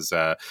who has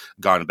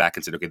gone back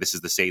and said, okay, this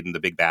is the Satan, the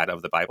big bad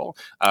of the Bible,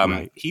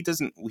 he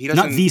doesn't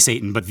not the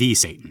Satan, but the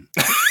Satan.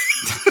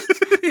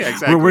 Yeah,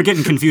 exactly. We're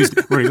getting confused.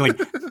 We're like,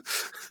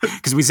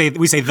 because we say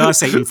the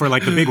Satan for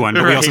like the big one,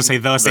 but we also say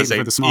the Satan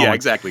for the small one. Yeah,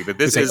 exactly. But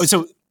this is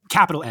so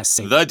capital S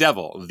Satan. The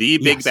devil, the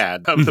big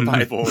bad of the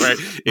Bible, right?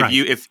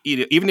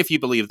 Even if you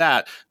believe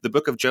that, the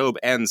Book of Job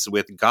ends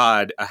with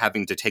God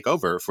having to take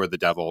over for the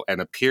devil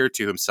and appear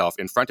to himself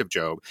in front of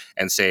Job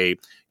and say,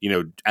 you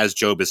know, as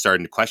Job is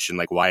starting to question,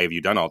 like, why have you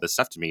done all this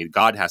stuff to me?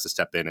 God has to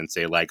step in and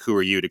say, like, who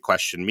are you to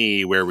question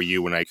me? Where were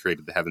you when I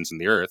created the heavens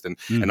and the earth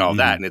and all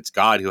that? And it's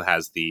God who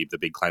has the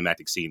big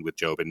climactic scene with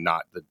Job and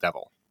not the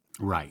devil.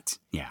 Right.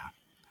 Yeah.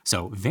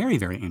 So very,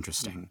 very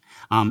interesting.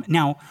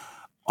 Now,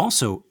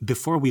 also,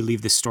 before we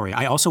leave this story,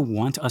 I also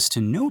want us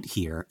to note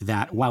here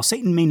that while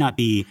Satan may not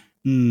be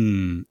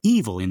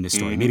evil in this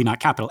story, maybe not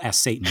capital S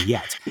Satan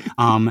yet,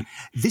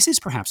 this is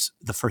perhaps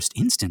the first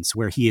instance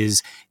where he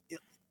is.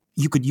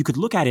 You could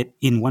look at it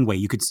in one way.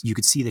 You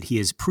could see that he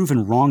is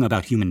proven wrong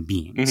about human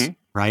beings,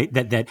 right?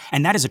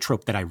 And that is a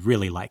trope that I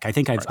really like. I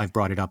think I've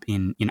brought it up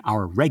in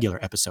our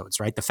regular episodes,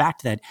 right? The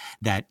fact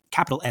that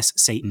capital S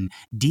Satan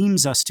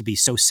deems us to be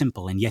so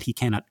simple, and yet he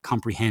cannot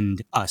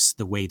comprehend us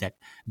the way that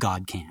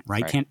God can,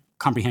 right? Can't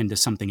comprehend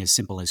something as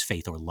simple as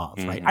faith or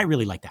love, right? I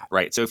really like that.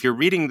 Right. So if you're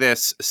reading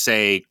this,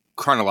 say,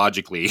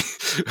 chronologically,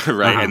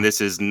 right? And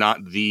this is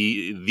not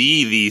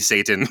the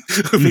Satan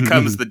who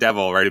becomes the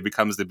devil, right? Who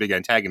becomes the big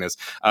antagonist.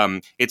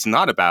 It's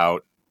not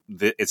about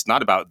it's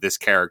not about this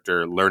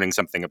character learning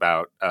something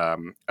about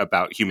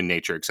human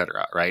nature,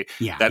 etc. Right?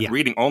 Yeah. That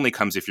reading only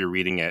comes if you're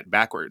reading it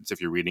backwards,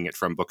 if you're reading it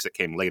from books that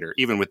came later,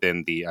 even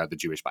within the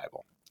Jewish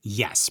Bible.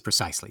 Yes,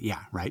 precisely. Yeah,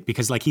 right.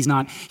 Because like he's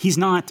not he's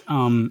not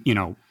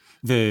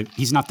the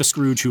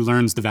Scrooge who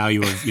learns the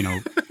value of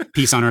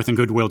peace on earth and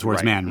goodwill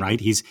towards man. Right.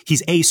 He's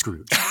a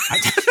Scrooge.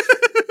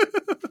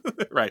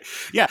 Right.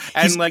 Yeah.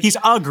 And he's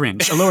a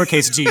Grinch, a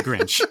lowercase g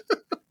Grinch.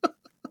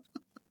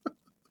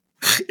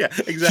 Yeah,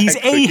 exactly. He's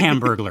a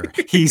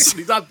Hamburglar.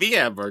 He's not the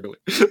Hamburglar.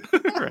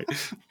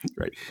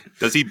 Right.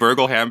 Does he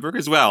burgle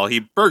hamburgers? Well,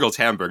 he burgles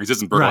hamburgers. He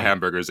doesn't burgle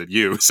hamburgers at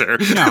you, sir.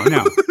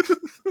 No.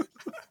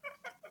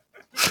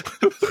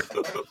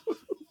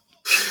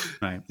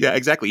 Right. Yeah,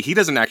 exactly. He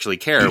doesn't actually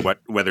care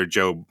whether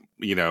Job,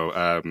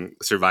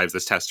 survives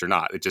this test or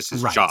not. It's just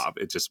his job.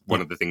 It's just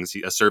one of the things,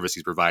 a service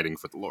he's providing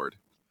for the Lord.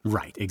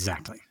 Right.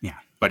 Exactly. Yeah.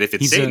 But if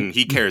it's Satan,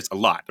 he cares a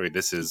lot. I mean,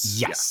 this is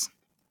yes.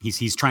 Yeah.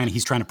 He's trying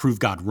to prove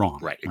God wrong.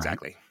 Right.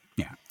 Exactly. Right?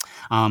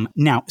 Yeah.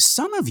 Now,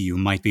 some of you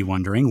might be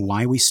wondering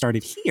why we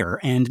started here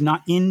and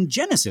not in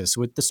Genesis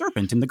with the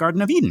serpent in the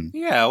Garden of Eden.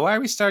 Yeah, why are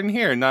we starting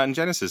here and not in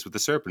Genesis with the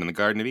serpent in the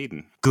Garden of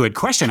Eden? Good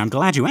question. I'm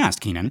glad you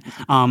asked, Keenan.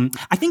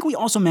 I think we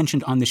also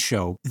mentioned on this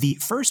show the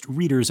first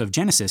readers of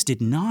Genesis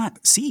did not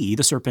see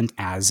the serpent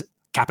as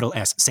capital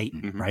S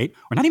Satan, right?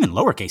 Or not even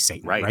lowercase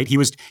Satan, right? He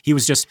was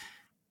just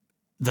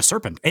the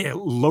serpent, a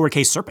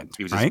lowercase serpent,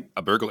 he was right? Just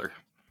a burglar.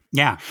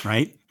 Yeah,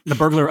 right? The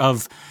burglar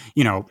of,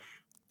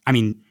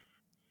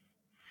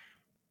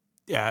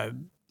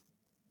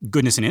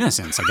 goodness and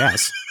innocence, I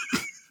guess.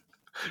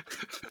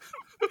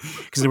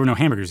 Because there were no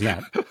hamburgers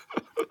yet.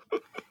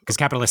 Because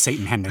capital S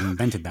Satan hadn't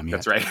invented them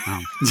yet. That's right.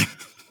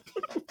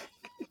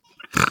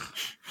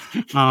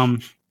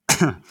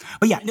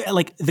 But yeah,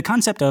 like the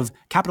concept of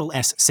capital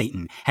S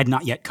Satan had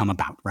not yet come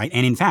about, right?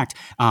 And in fact,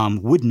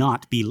 would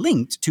not be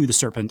linked to the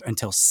serpent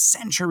until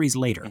centuries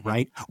later,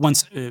 right?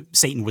 Once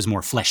Satan was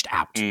more fleshed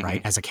out,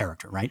 right, as a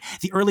character, right?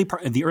 The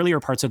earlier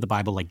parts of the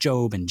Bible, like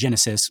Job and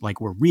Genesis,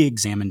 like were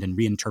re-examined and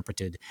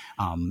reinterpreted,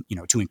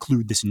 to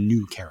include this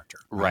new character.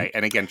 Right.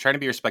 And again, trying to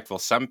be respectful,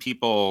 some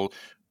people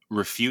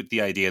refute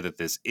the idea that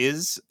this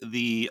is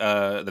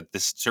that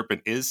this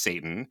serpent is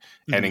Satan,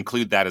 and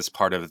include that as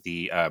part of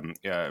the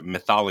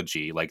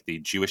mythology, like the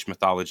Jewish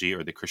mythology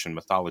or the Christian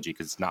mythology,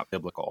 because it's not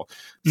biblical.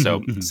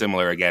 So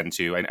similar again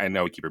to, I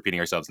know we keep repeating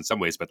ourselves in some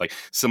ways, but like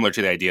similar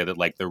to the idea that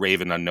like the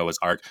raven on Noah's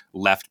Ark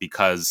left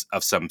because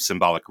of some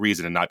symbolic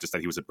reason, and not just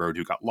that he was a bird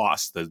who got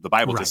lost. The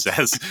Bible just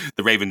says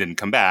the raven didn't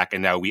come back,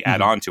 and now we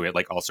add on to it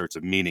like all sorts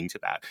of meaning to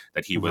that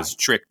he was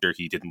tricked or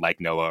he didn't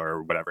like Noah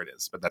or whatever it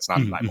is, but that's not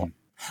in the Bible.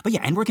 But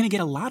yeah, and we're going to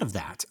get a lot of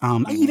that.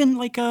 Even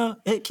like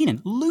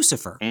Keenan,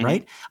 Lucifer,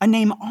 right? A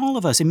name all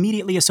of us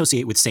immediately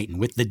associate with Satan,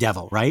 with the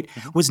devil, right?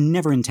 Was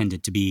never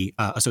intended to be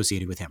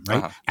associated with him,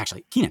 right?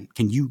 Actually, Keenan,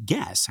 can you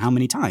guess how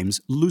many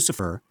times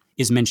Lucifer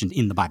is mentioned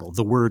in the Bible?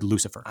 The word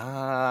Lucifer.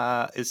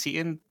 Is he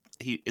in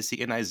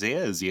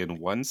Isaiah? Is he in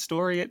one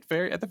story at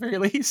the very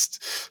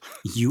least?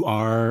 You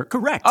are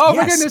correct. Oh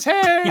my goodness!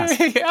 Hey!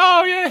 Yes.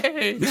 Oh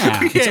yay! Yeah,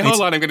 okay,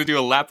 hold on. I'm going to do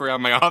a lap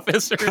around my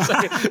office for a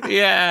second.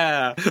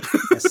 Yeah.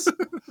 Yes.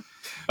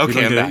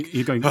 Okay, I'm back.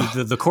 You're going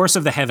the course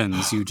of the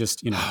heavens. You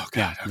just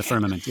the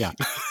firmament. Yeah.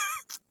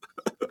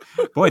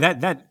 Boy,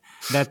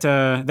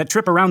 that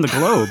trip around the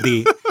globe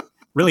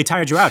really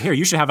tired you out. Here,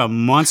 you should have a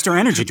Monster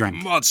Energy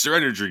drink. Monster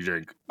Energy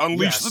drink.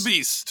 Unleash the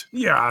beast.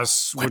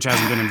 Yes, which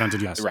hasn't been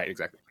invented yet. Right,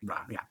 exactly.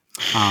 Yeah.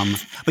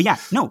 But yeah,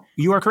 no,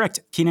 you are correct,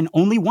 Keenan.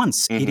 Only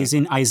once. It is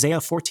in Isaiah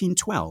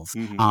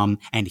 14:12.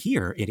 And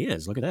here it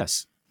is. Look at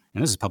this.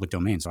 And this is public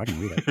domain, so I can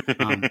read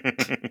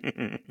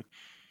it.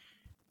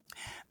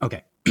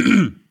 Okay.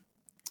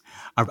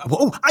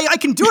 I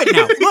can do it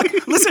now.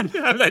 Look, listen.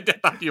 I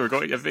thought you were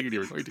going. I figured you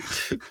were going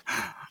to.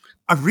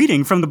 A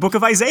reading from the book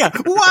of Isaiah.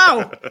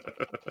 Wow.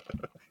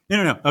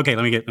 No. Okay,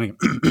 let me get.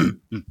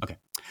 Okay.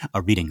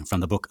 A reading from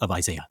the book of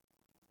Isaiah.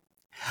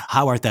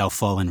 How art thou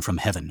fallen from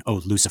heaven,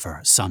 O Lucifer,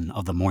 son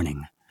of the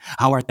morning?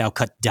 How art thou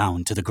cut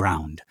down to the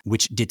ground,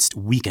 which didst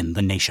weaken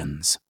the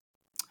nations?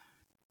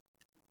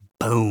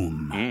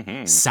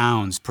 Boom.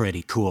 Sounds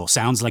pretty cool.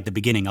 Sounds like the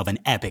beginning of an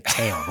epic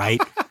tale,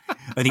 right?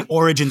 The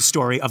origin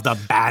story of the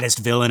baddest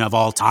villain of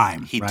all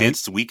time. He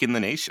didst weaken the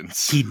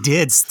nations. He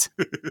didst.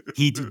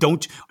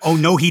 Don't. Oh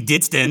no, he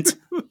didst. How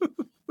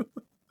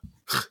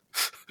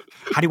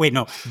do you wait?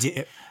 No.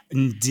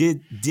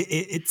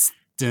 It's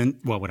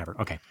well, whatever.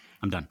 Okay,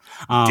 I'm done.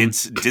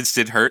 Didst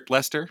it hurt,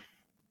 Lester?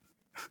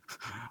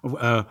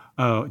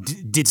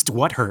 Didst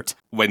what hurt?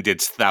 When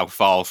didst thou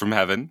fall from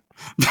heaven?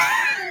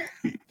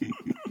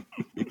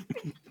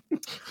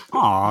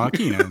 Aw,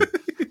 Keenan.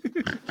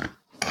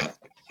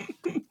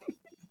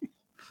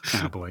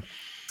 Oh boy.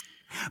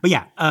 But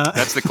yeah,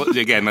 that's the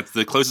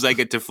closest I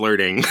get to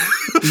flirting.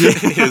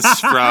 It's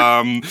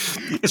from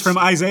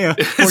Isaiah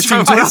 14:12. It's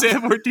from Isaiah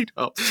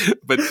 14:12.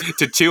 But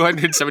to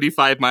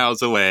 275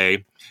 miles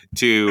away,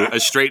 to a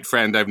straight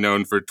friend I've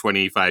known for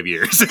 25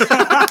 years.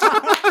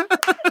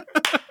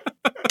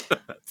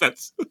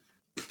 That's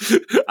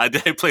I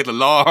play the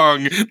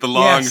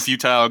long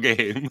futile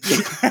game.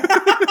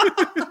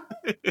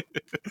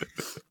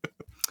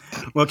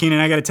 Well, Keenan,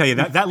 I got to tell you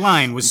that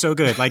line was so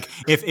good. Like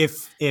if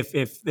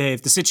the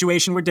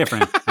situation were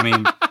different, I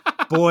mean,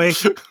 boy,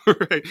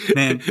 right.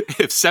 Man,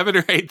 if 7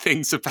 or 8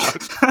 things about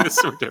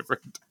this were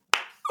different.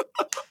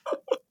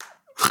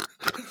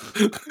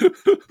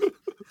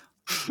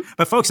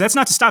 But folks, that's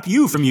not to stop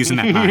you from using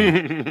that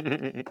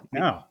line.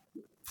 No.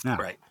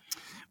 Right.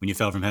 When you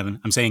fell from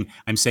heaven, I'm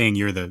saying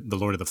you're the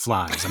Lord of the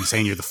Flies. I'm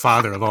saying you're the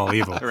father of all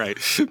evil. Right.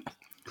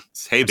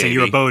 Hey, baby. Saying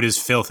your abode is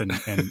filth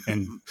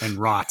and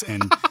rot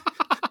and.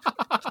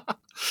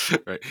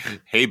 Right.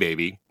 Hey,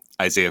 baby.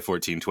 Isaiah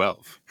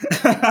 14:12.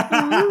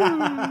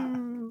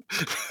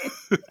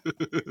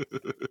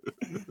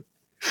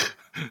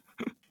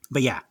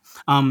 But yeah.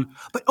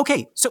 But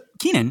okay. So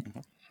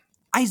Keenan,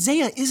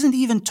 Isaiah isn't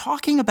even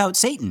talking about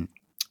Satan.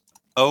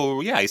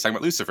 Oh yeah, he's talking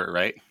about Lucifer,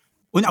 right?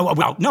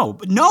 Well, no.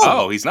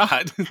 Oh, he's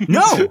not.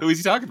 No. Who is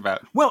he talking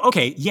about? Well,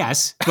 okay,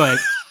 yes, but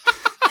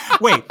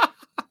wait.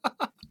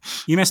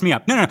 You messed me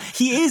up. No.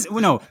 He is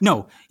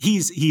no.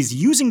 He's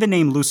using the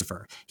name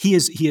Lucifer. He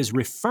is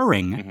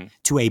referring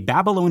to a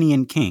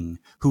Babylonian king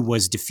who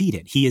was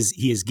defeated. He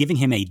is giving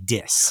him a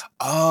diss.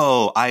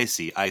 Oh, I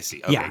see. Okay,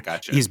 yeah,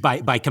 gotcha. He's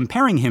by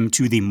comparing him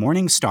to the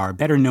morning star,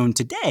 better known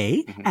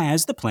today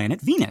as the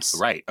planet Venus.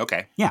 Right.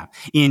 Okay. Yeah.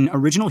 In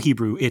original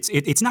Hebrew,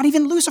 it's not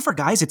even Lucifer,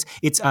 guys.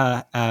 It's okay.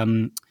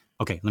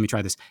 Let me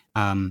try this.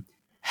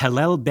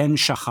 Hillel ben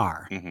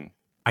Shachar.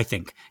 I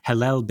think,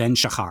 Hillel ben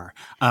Shachar,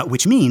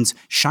 which means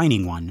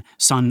shining one,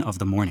 son of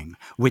the morning,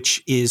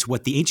 which is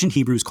what the ancient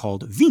Hebrews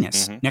called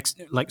Venus.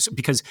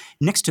 Because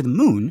next to the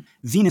moon,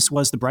 Venus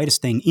was the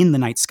brightest thing in the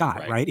night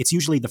sky, right? It's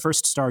usually the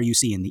first star you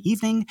see in the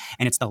evening,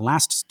 and it's the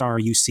last star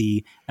you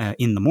see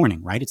in the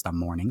morning, right? It's the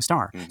morning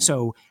star.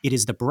 So it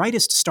is the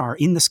brightest star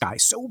in the sky,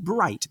 so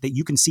bright that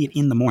you can see it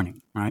in the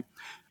morning, right?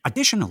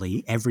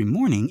 Additionally, every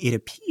morning it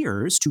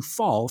appears to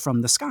fall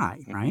from the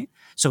sky, right?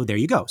 So there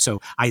you go. So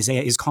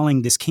Isaiah is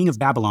calling this king of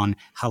Babylon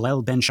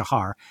Hillel ben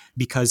Shachar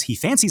because he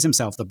fancies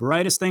himself the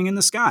brightest thing in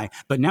the sky,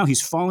 but now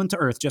he's fallen to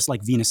earth just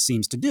like Venus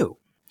seems to do.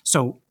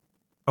 So,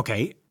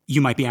 okay, you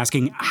might be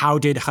asking, how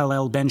did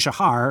Hillel ben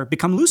Shachar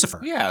become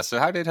Lucifer? Yeah, so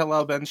how did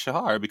Hillel ben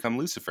Shachar become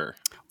Lucifer?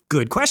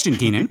 Good question,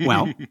 Keenan.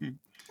 Well,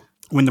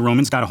 when the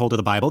Romans got a hold of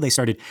the Bible, they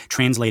started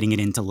translating it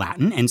into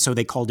Latin, and so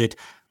they called it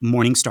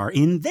morning star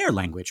in their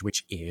language,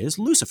 which is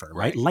Lucifer,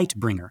 right? Light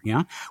bringer,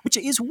 yeah? Which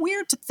is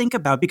weird to think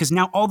about because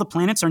now all the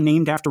planets are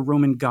named after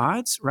Roman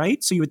gods,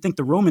 right? So you would think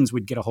the Romans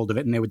would get a hold of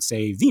it and they would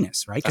say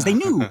Venus, right? Because they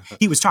knew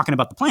he was talking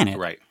about the planet.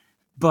 Right.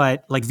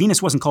 But like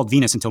Venus wasn't called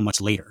Venus until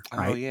much later,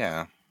 right? Oh,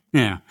 yeah.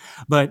 Yeah.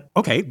 But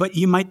okay, but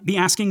you might be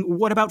asking,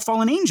 what about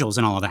fallen angels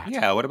and all of that?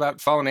 Yeah, what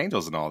about fallen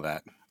angels and all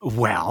that?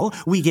 Well,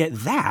 we get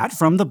that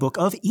from the Book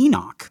of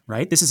Enoch,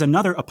 right? This is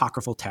another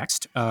apocryphal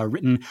text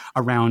written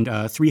around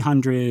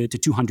 300 to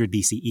 200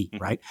 BCE,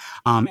 right?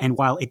 And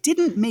while it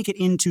didn't make it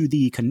into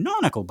the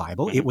canonical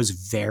Bible, it was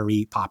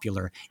very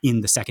popular in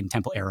the Second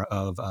Temple era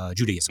of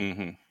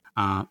Judaism.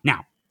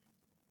 Now,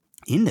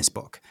 in this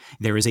book,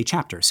 there is a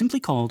chapter simply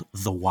called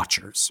The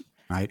Watchers,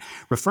 right?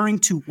 Referring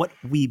to what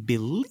we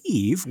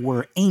believe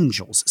were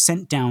angels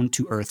sent down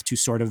to earth to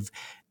sort of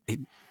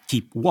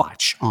keep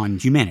watch on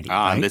humanity.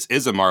 Right? This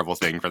is a Marvel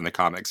thing from the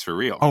comics for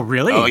real. Oh,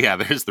 really? Oh, yeah.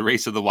 There's the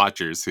race of the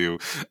Watchers who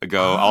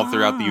go all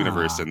throughout the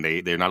universe, and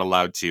they're not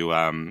allowed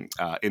to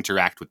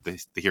interact with the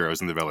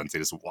heroes and the villains. They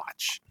just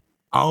watch.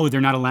 Oh,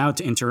 they're not allowed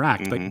to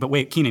interact. But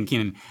wait,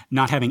 Keenan,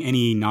 not having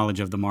any knowledge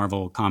of the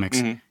Marvel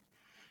comics,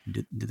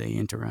 do they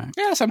interact?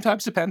 Yeah,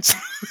 sometimes depends.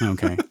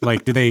 Okay.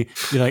 Like, do they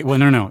well,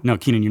 no,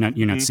 Keenan,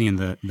 you're not seeing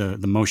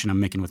the motion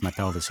I'm making with my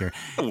pelvis here.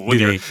 With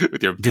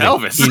your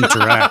pelvis? They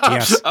interact,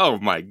 yes. Oh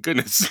my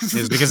goodness.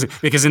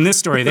 because in this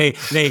story,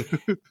 they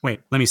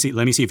wait, let me see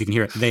if you can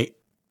hear it. They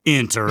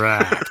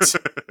interact.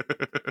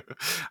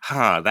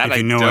 That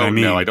I don't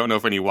know. I don't know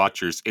if any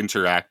watchers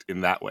interact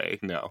in that way.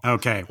 No.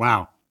 Okay,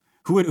 wow.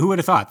 Who would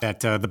have thought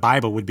that the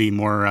Bible would be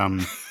more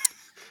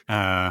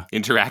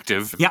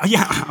interactive?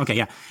 Yeah. Okay,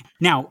 yeah.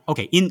 Now,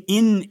 okay, in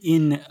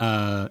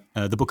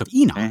the Book of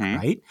Enoch,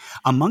 right?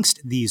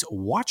 Amongst these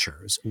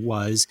watchers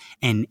was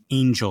an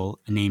angel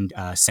named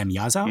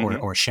Semyaza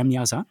or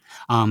Shemyaza,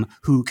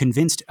 who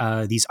convinced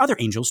these other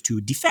angels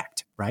to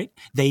defect. Right?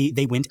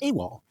 They went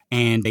AWOL.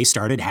 And they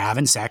started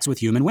having sex with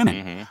human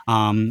women.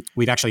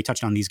 We've actually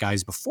touched on these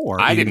guys before.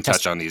 I didn't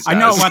touch on these guys. I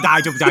know.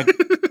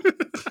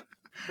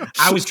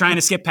 I was trying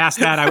to skip past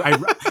that.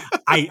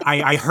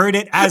 I heard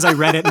it as I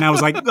read it, and I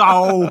was like,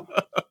 oh,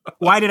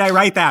 why did I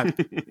write that?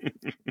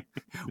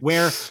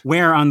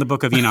 Where on the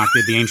Book of Enoch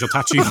did the angel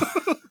touch you?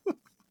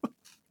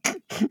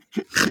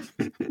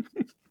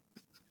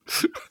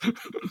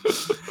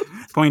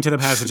 Point to the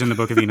passage in the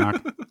Book of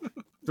Enoch.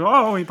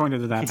 Oh, he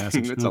pointed to that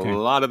passage. It's a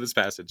lot of this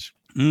passage.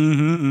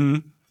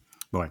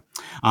 Boy.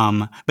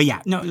 But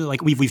yeah, no,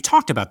 like we've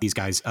talked about these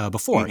guys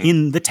before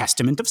in the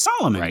Testament of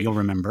Solomon, you'll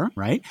remember,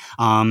 right?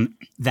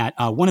 That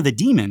one of the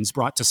demons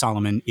brought to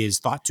Solomon is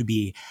thought to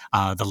be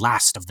the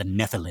last of the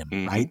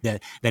Nephilim, right?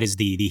 That is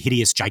the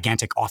hideous,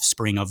 gigantic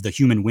offspring of the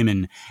human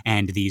women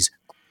and these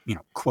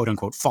quote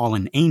unquote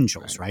fallen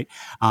angels, right?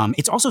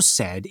 It's also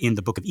said in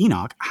the Book of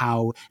Enoch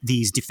how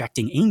these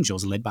defecting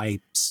angels led by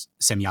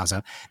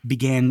Semyaza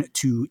began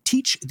to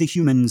teach the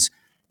humans,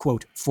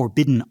 quote,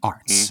 forbidden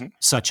arts,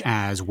 such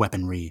as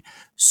weaponry,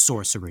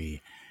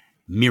 sorcery,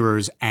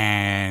 mirrors,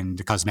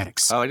 and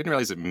cosmetics. Oh, I didn't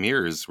realize that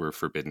mirrors were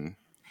forbidden.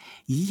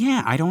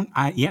 Yeah,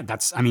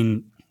 that's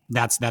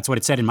what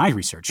it said in my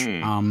research.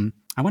 I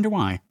wonder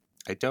why.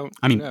 I don't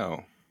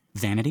know.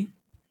 Vanity?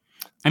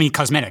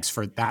 Cosmetics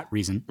for that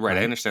reason. Right,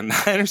 I understand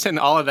that. I understand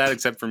all of that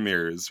except for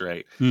mirrors,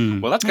 right?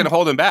 Well, that's going to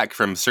hold them back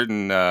from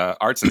certain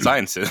arts and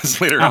sciences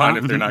later on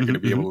if they're not going to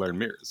be able to learn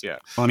mirrors, yeah.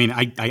 Well,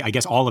 I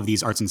guess all of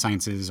these arts and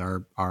sciences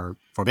are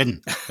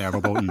forbidden. They're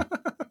verboten.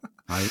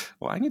 Right.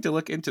 Well, I need to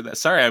look into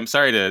that. I'm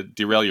sorry to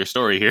derail your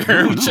story here.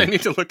 I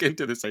need to look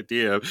into this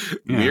idea of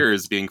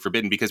mirrors being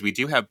forbidden, because we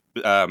do have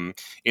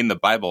in the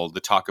Bible the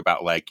talk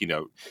about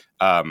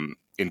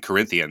in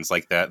Corinthians,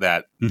 like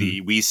that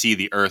we see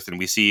the earth and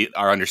we see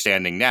our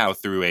understanding now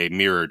through a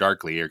mirror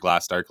darkly or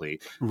glass darkly.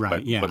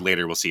 Right. But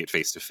later we'll see it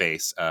face to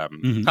face. All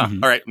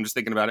right. I'm just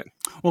thinking about it.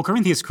 Well,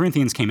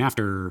 Corinthians came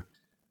after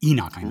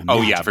Enoch.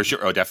 Oh yeah, for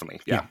sure. Oh,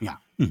 definitely. Yeah. Yeah.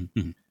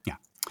 Yeah.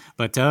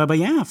 But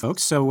yeah,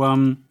 folks.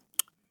 So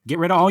get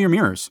rid of all your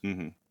mirrors.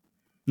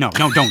 No,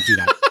 don't do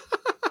that.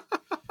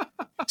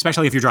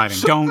 Especially if you're driving.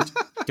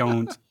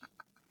 Don't.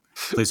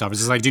 Police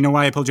officer's like, do you know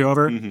why I pulled you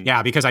over?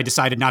 Yeah, because I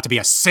decided not to be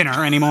a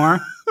sinner anymore.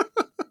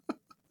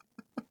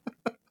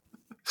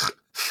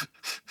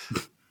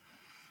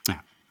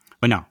 Yeah.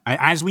 But no,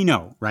 as we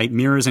know, right,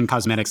 mirrors and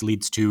cosmetics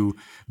leads to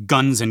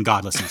guns and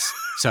godlessness.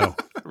 So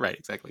right,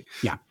 exactly.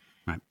 Yeah.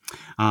 Right.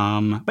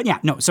 But yeah,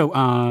 no. So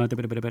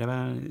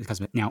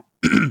now,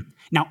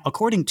 now,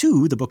 according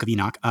to the Book of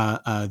Enoch,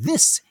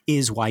 this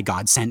is why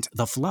God sent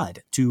the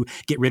flood, to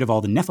get rid of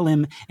all the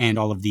Nephilim and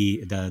all of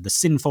the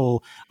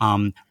sinful,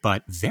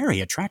 but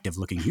very attractive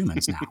looking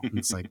humans. Now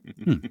it's like,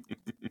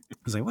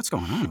 it's like, what's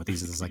going on with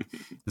these? Is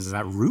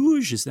that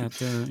rouge? Is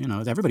that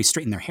is everybody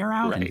straighten their hair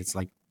out? Right. And it's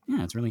like,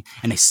 yeah, it's really,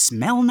 and they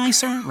smell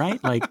nicer,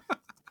 right? Like.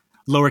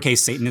 Lowercase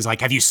Satan is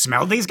like, have you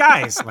smelled these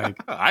guys? Like,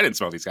 I didn't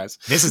smell these guys.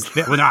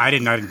 No, I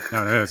didn't.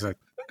 No, it's like,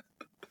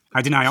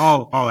 I deny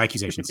all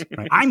accusations.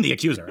 Right? I'm the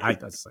accuser.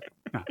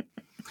 But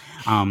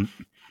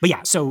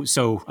yeah, so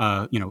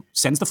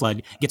sends the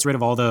flood, gets rid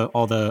of all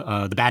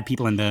the bad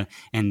people and the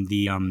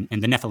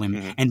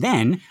Nephilim, and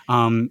then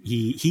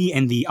he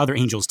and the other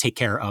angels take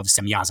care of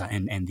Semyaza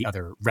and the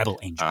other rebel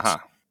angels.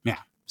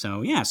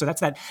 So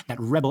that's that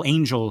rebel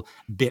angel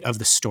bit of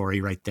the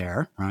story right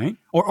there, right?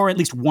 Or at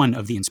least one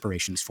of the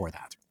inspirations for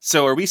that.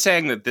 So are we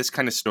saying that this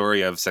kind of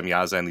story of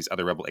Semyaza and these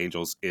other rebel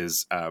angels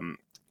is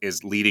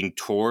leading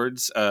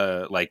towards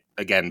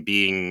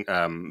being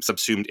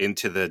subsumed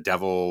into the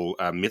devil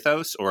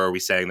mythos, or are we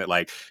saying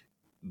that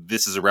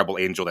this is a rebel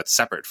angel that's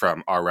separate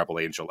from our rebel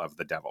angel of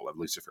the devil, of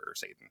Lucifer or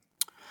Satan?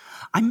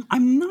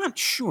 I'm not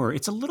sure.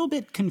 It's a little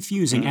bit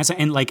confusing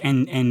and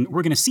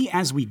we're going to see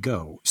as we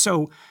go.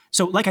 So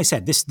like I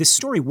said, this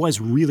story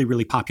was really,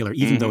 really popular,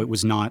 even though it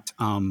was not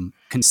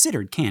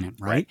considered canon,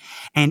 right?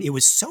 And it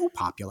was so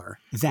popular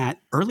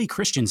that early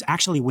Christians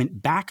actually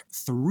went back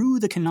through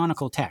the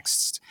canonical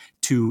texts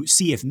to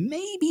see if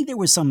maybe there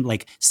was some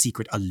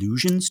secret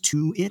allusions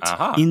to it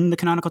in the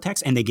canonical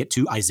text. And they get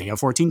to Isaiah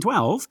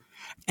 14:12,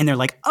 and they're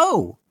like,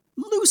 oh,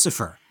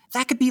 Lucifer.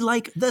 That could be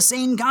the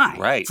same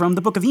guy from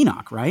the Book of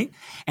Enoch, right?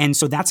 And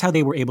so that's how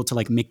they were able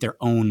to make their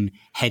own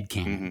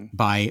headcanon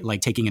by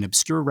taking an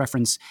obscure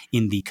reference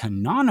in the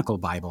canonical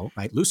Bible,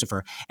 right,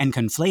 Lucifer, and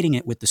conflating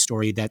it with the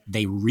story that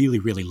they really,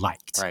 really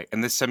liked. Right.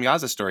 And this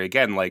Semyaza story,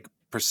 again,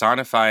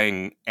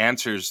 personifying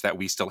answers that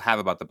we still have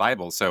about the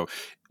Bible. So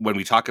when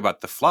we talk about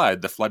the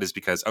flood is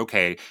because,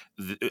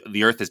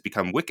 the earth has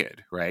become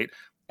wicked, right?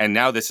 And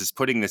now this is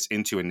putting this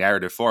into a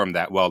narrative form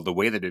that, the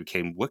way that it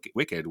became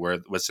wicked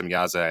was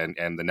Semyaza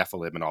and the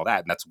Nephilim and all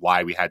that. And that's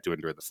why we had to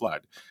endure the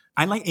flood.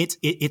 I like it.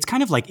 It's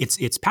kind of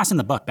it's passing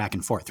the buck back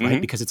and forth,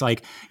 right? Because it's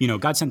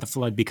God sent the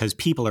flood because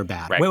people are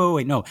bad. Right.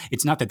 Wait. No,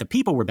 it's not that the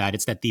people were bad.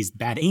 It's that these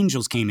bad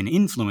angels came and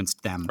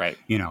influenced them, right?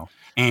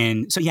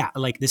 And so,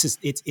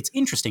 it's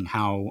interesting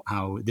how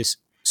this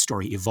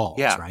story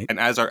evolves, right? And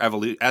as the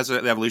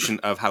evolution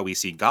of how we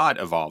see God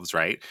evolves,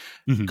 right?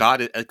 God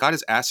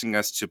is asking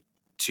us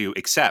to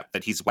accept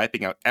that he's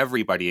wiping out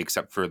everybody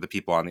except for the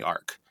people on the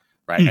ark,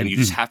 right? And you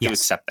just have to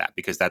accept that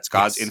because that's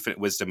God's infinite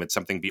wisdom. It's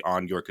something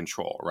beyond your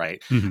control,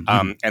 right?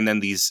 And then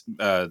these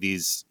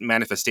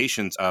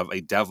manifestations of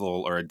a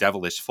devil or a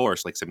devilish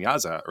force like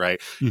Semyaza,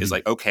 right, is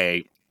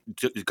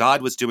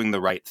God was doing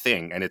the right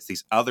thing, and it's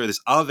this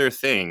other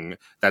thing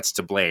that's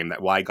to blame,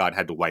 that why God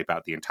had to wipe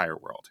out the entire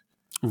world.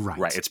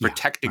 Right. It's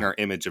protecting our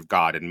image of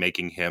God and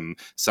making him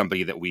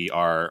somebody that we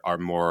are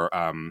more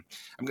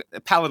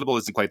palatable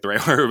isn't quite the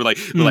right word.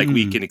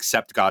 We can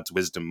accept God's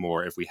wisdom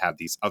more if we have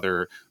these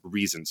other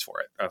reasons for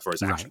it, for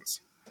his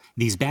actions.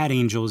 These bad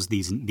angels,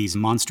 these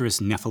monstrous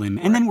Nephilim,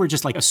 and then we're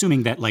just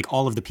assuming that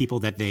all of the people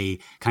that they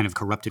kind of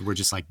corrupted were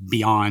just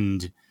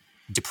beyond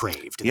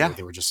depraved. Yeah.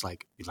 They were just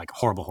like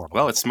horrible.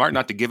 Well, it's smart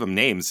not to give them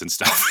names and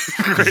stuff.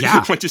 Right?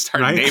 Yeah. When you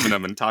start naming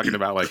them and talking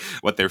about like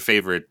what their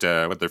favorite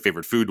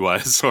food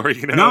was, or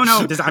no,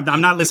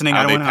 I'm not listening.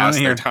 I don't want to pass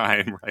hear their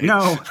time. Right?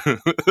 No.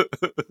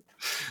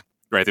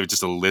 Right, there was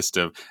just a list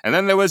of, and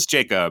then there was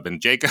Jacob,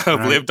 and Jacob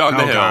lived on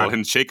the hill, God.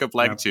 and Jacob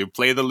liked to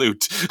play the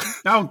lute.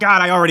 Oh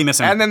God, I already miss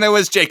him. And then there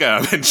was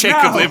Jacob, and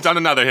Jacob lived on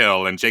another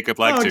hill, and Jacob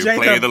liked to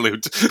play the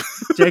lute.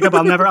 Jacob,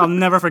 I'll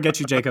never forget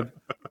you, Jacob,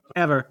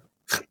 ever,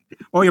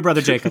 or your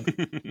brother Jacob.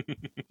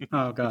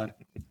 Oh God.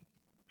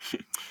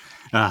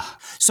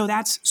 So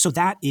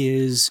that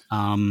is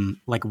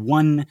like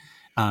one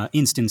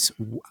instance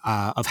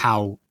of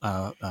how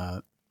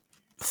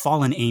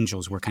fallen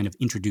angels were kind of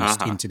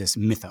introduced into this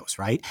mythos,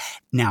 right?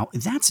 Now,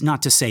 that's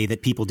not to say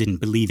that people didn't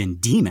believe in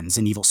demons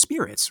and evil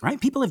spirits, right?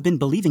 People have been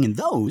believing in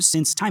those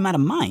since time out of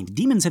mind.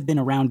 Demons have been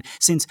around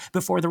since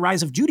before the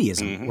rise of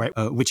Judaism, right?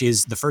 Which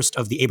is the first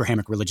of the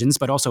Abrahamic religions,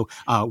 but also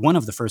one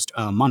of the first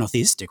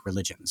monotheistic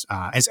religions,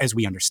 as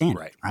we understand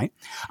it, right?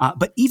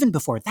 But even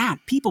before that,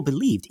 people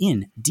believed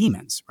in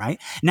demons,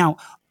 right? Now,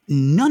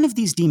 none of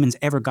these demons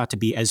ever got to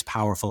be as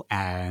powerful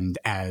and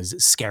as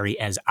scary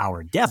as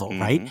our devil,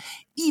 right?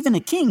 Even a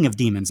king of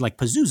demons like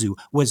Pazuzu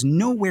was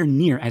nowhere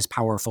near as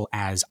powerful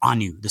as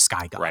Anu, the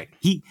sky god. Right.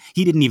 He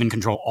didn't even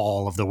control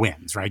all of the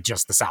winds, right?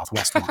 Just the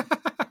southwest one.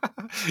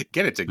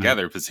 Get it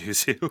together,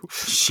 Pazuzu.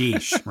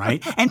 Sheesh,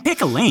 right? And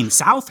pick a lane,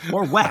 south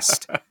or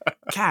west.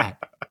 God.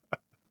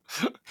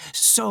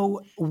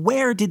 So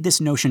where did this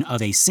notion of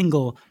a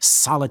single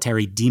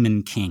solitary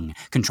demon king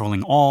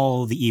controlling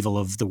all the evil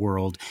of the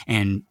world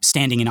and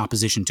standing in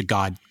opposition to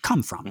God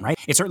come from, right?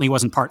 It certainly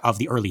wasn't part of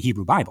the early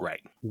Hebrew Bible. Right.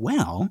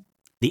 Well,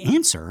 the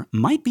answer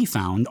might be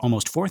found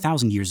almost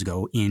 4,000 years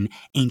ago in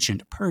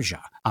ancient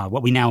Persia,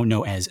 what we now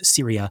know as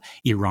Syria,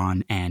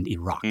 Iran, and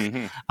Iraq.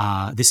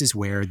 This is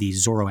where the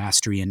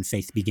Zoroastrian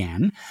faith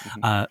began,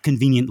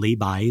 conveniently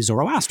by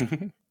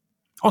Zoroaster.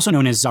 Also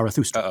known as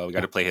Zarathustra. We got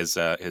to play his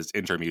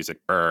intro music.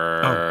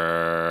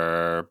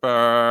 Burr,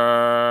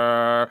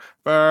 burr,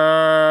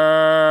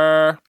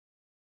 burr,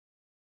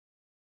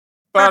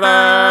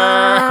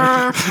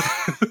 burr.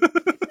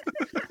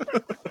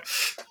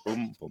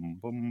 Boom, boom,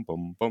 boom,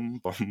 boom, boom,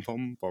 boom,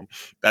 boom, boom.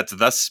 That's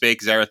Thus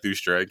Spake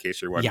Zarathustra, in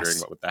case you're wondering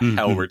what the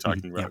hell we're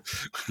talking about.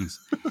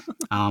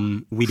 Yeah.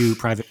 We do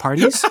private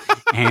parties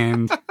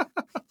and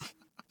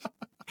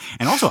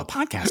also a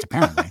podcast,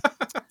 apparently.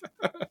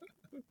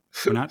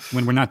 We're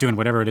not doing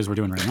whatever it is we're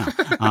doing right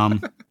now.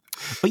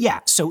 But yeah,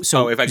 so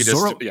if I could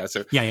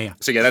yeah.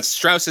 So that's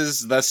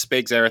Strauss's Thus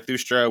Spake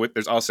Zarathustra.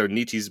 There's also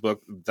Nietzsche's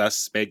book Thus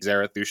Spake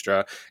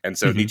Zarathustra, and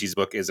so Nietzsche's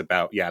book is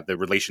about the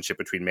relationship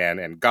between man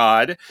and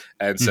God.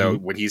 And so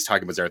when he's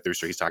talking about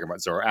Zarathustra, he's talking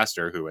about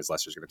Zoroaster, who, as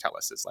Lester's going to tell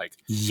us, is like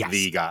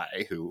the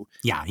guy who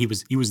he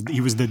was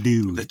the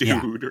dude. The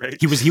dude, right?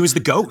 He was the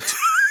goat.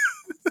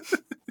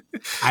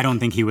 I don't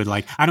think he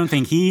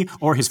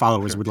or his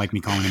followers would like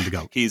me calling him the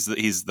goat. He's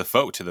the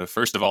foe to the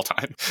first of all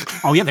time.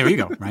 Oh yeah, there you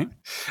go. Right.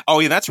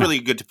 Oh yeah, that's really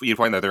good to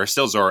point out. There are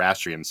still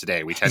Zoroastrians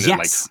today. We tend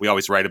to we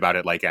always write about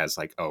it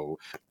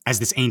as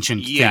this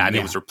ancient thing, and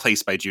it was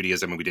replaced by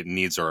Judaism, and we didn't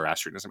need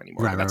Zoroastrianism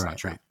anymore.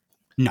 Right.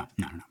 No.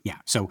 Yeah.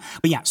 So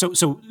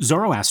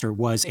Zoroaster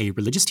was a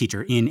religious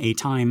teacher in a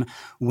time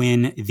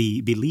when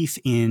the belief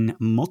in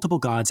multiple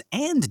gods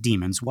and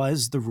demons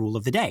was the rule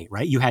of the day,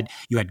 right? You had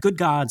good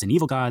gods and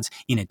evil gods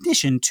in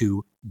addition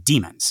to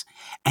demons.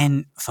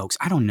 And folks,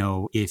 I don't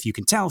know if you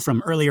can tell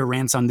from earlier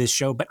rants on this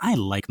show, but I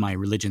like my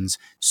religions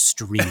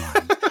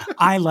streamlined.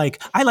 I like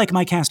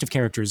my cast of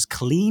characters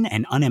clean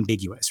and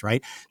unambiguous,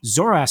 right?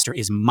 Zoroaster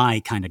is my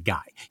kind of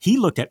guy. He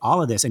looked at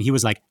all of this and he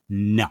was like,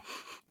 no,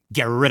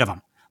 get rid of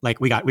them. Like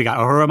we got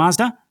Ahura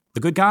Mazda, the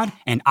good god,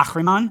 and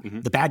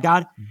Ahriman, the bad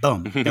god.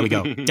 Boom, there we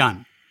go,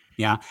 done.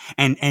 Yeah,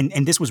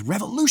 and this was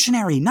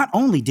revolutionary. Not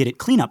only did it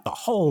clean up the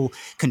whole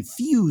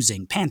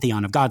confusing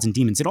pantheon of gods and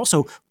demons, it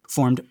also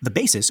formed the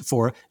basis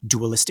for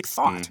dualistic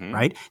thought,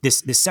 right?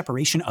 This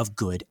separation of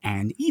good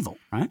and evil,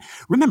 right?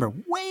 Remember,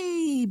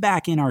 way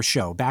back in our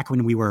show, back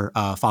when we were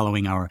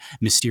following our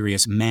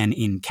mysterious man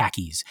in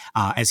khakis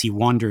as he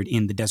wandered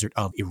in the desert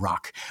of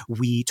Iraq,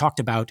 we talked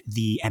about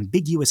the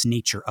ambiguous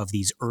nature of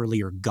these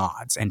earlier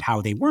gods and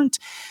how they weren't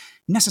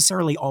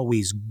necessarily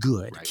always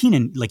good. Right.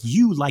 Keenan,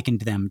 you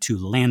likened them to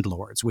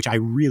landlords, which I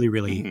really,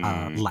 really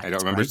liked. I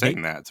don't remember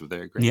saying that, so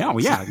they're great. Yeah,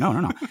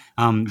 no.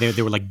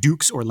 They were like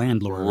dukes or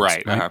landlords,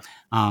 right?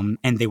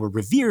 And they were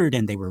revered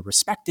and they were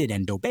respected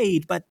and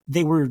obeyed, but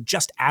they were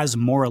just as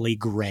morally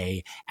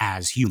gray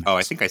as humans. Oh,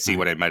 I think I see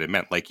what it might have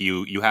meant. Like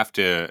you have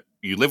to.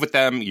 You live with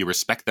them, you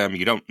respect them,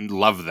 you don't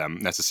love them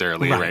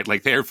necessarily, right?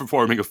 Like they're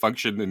performing a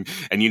function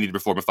and you need to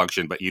perform a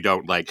function, but you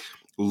don't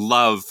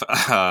love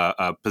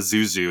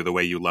Pazuzu the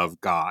way you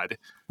love God.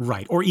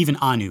 Right. Or even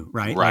Anu,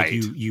 right? Right.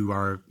 Like you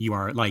are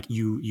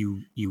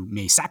you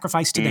may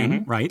sacrifice to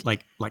them, right?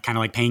 Like kind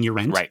of like paying your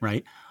rent,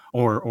 right?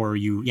 Or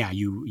you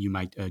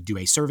might do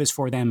a service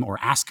for them or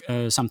ask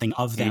something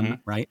of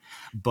them, right?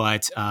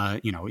 But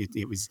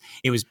it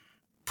was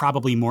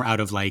probably more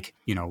out of like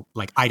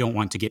I don't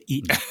want to get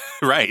eaten,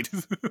 right,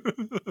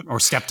 or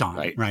stepped on,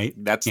 right?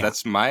 That's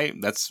most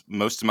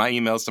of my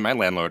emails to my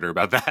landlord are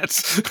about that.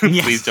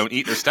 Please don't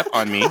eat or step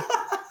on me,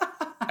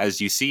 as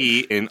you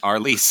see in our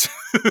lease.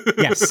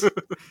 Yes,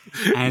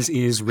 as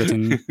is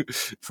written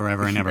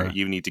forever and ever.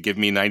 You need to give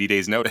me 90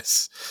 days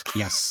notice.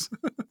 Yes,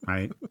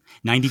 right.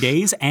 90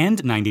 days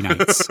and 90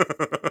 nights.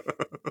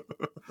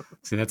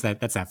 See, that's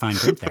that fine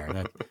print there.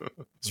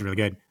 That's really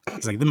good.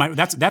 It's like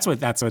that's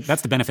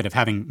the benefit of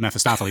having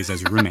Mephistopheles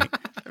as your roommate.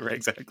 Right,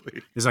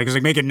 exactly. It's like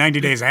make it 90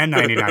 days and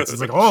 90 nights. It's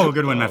like, oh,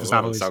 good one,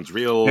 Mephistopheles. Sounds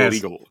real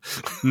legal.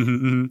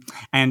 Mm-hmm.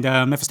 And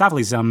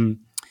Mephistopheles,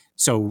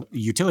 so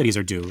utilities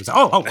are due. It's,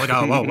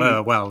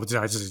 well,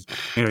 just,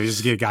 you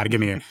just got to give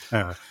me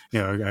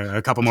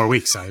a couple more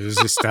weeks. I was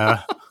just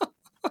the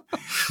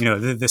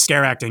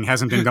scare acting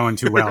hasn't been going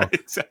too well. Right,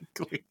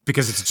 exactly.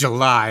 Because it's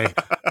July.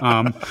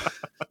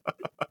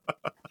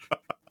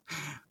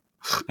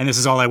 And this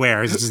is all I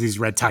wear is just these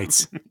red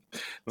tights.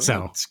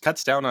 So it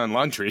cuts down on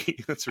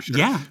laundry, that's for sure.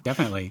 Yeah,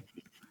 definitely.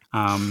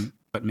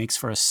 But makes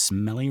for a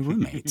smelly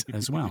roommate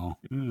as well.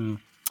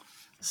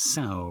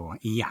 So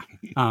yeah.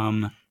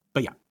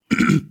 But yeah.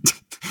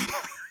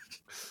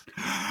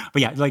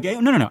 But yeah, like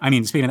no. I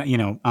mean, speaking of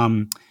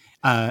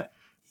that,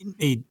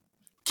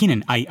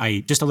 Keenan,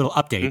 I just a little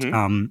update.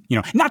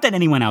 Mm-hmm. Not that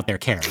anyone out there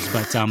cares,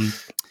 but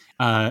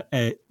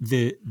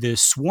the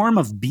swarm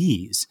of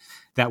bees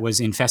that was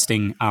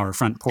infesting our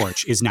front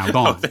porch is now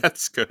gone. Oh,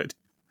 that's good.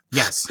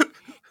 Yes.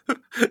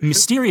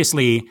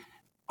 Mysteriously,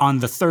 on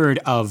the 3rd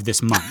of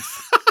this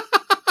month.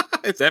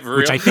 Is that for real?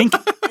 Which I think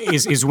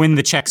is when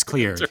the check's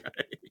cleared. That's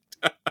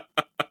right.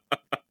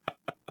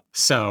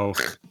 So,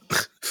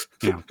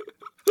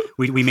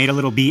 we made a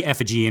little bee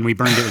effigy and we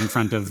burned it in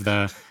front of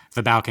the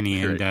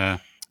balcony, and now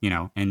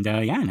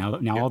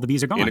all the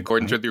bees are gone. In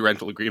accordance with your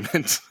rental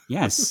agreement.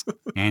 Yes,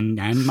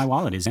 and my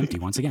wallet is empty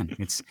once again.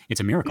 It's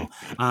a miracle.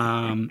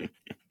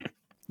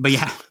 But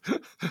yeah.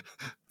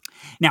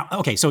 Now,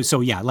 okay,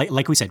 so yeah,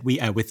 like we said, we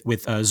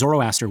with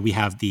Zoroaster we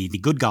have the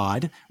good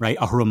god, right,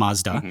 Ahura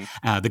Mazda,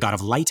 the god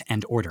of light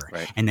and order,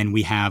 right. And then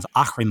we have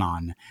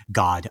Ahriman,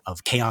 god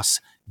of chaos,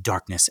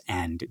 darkness,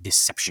 and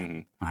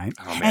deception, right?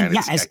 Oh man,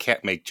 I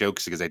can't make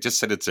jokes because I just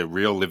said it's a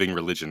real living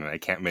religion, and I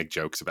can't make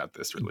jokes about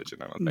this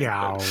religion. I don't think.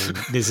 No,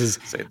 this is.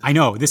 I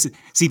know this is.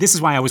 See, this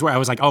is why I was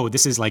like, oh,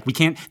 this is like we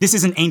can't. This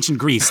isn't ancient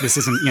Greece. This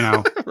isn't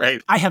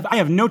right. I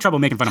have no trouble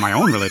making fun of my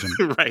own religion,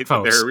 right?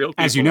 Folks, there are real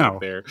people as you know.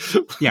 out there.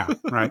 Yeah,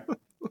 right.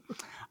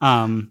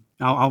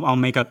 I'll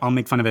make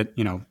fun of it,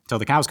 till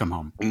the cows come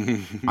home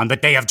on the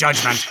day of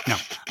judgment. No.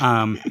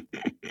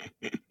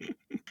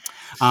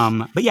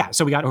 But yeah,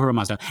 so we got Ahura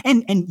Mazda,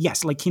 and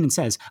yes, like Keenan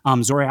says,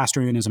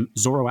 Zoroastrianism,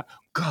 Ahura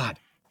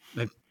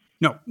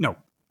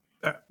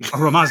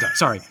Mazda.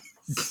 Sorry.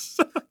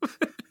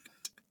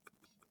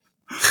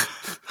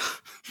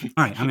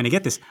 All right, I'm gonna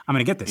get this,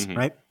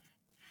 right?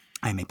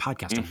 I am a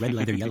podcaster. Red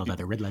leather, yellow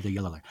leather, red leather,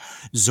 yellow leather.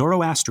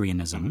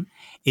 Zoroastrianism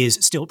is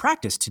still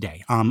practiced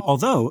today.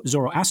 Although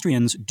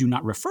Zoroastrians do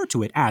not refer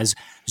to it as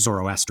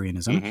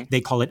Zoroastrianism,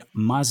 they call it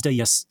Mazda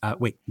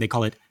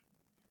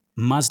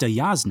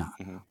Yasna,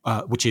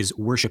 which is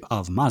worship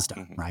of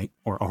Mazda, right?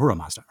 Or Ahura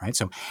Mazda, right?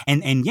 So,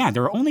 and yeah,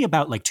 there are only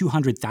about like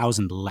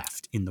 200,000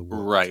 left in the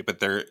world. Right,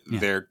 but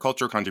their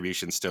cultural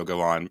contributions still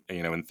go on,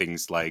 in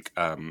things like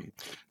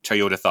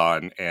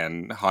Toyotathon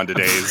and Honda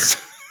Days.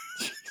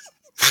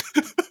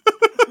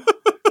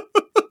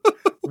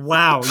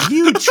 Wow,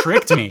 you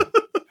tricked me.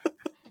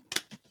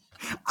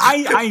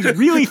 I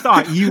really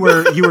thought you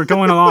were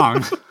going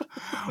along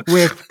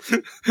with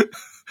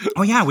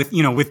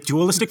with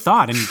dualistic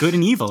thought and good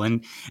and evil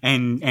and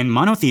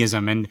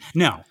monotheism, and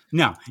no,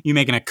 you're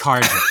making a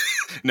card trick.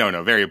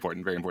 No, very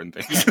important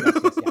thing. Yes.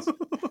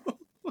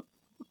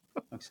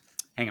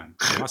 Hang on,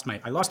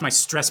 I lost my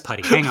stress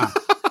putty. Hang on.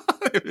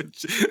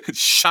 It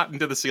shot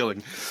into the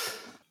ceiling.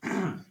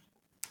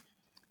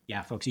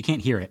 Yeah, folks, you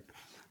can't hear it,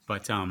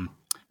 but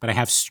I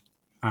have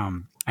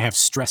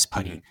stress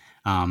putty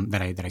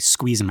that I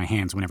squeeze in my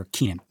hands whenever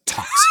Keenan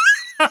talks.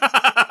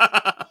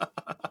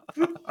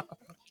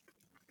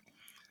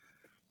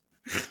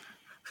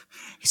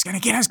 He's gonna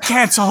get us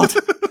canceled.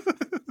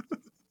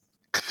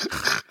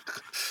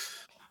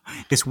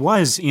 This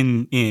was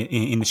in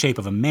the shape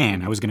of a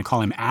man. I was gonna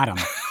call him Adam,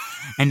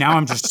 and now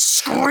I'm just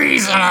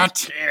squeezing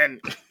it.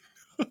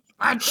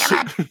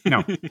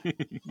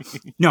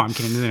 No, I'm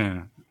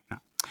kidding.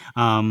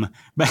 No.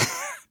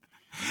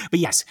 But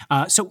yes.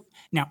 So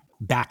now,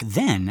 back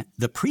then,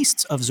 the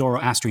priests of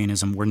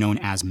Zoroastrianism were known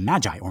as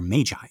magi or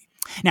magi.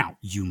 Now,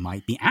 you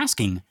might be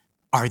asking,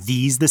 are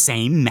these the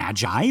same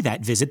magi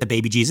that visit the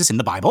baby Jesus in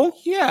the Bible?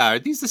 Yeah, are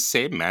these the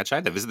same magi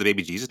that visit the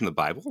baby Jesus in the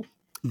Bible?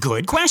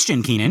 Good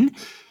question, Keenan.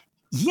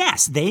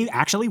 Yes, they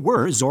actually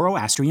were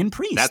Zoroastrian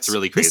priests. That's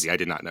really crazy. I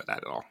did not know that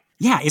at all.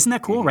 Yeah, isn't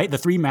that cool, right? The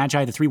three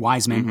magi, the three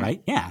wise men,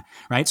 right? Yeah,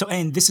 right? So,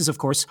 and this is, of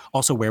course,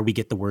 also where we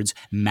get the words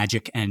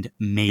magic and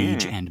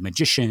mage and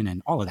magician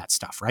and all of that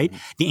stuff, right?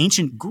 The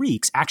ancient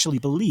Greeks actually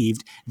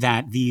believed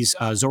that these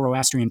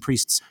Zoroastrian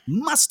priests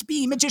must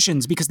be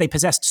magicians because they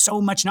possessed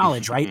so much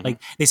knowledge, right?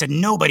 Like they said,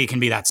 nobody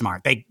can be that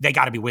smart. They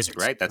got to be wizards.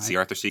 Right, that's the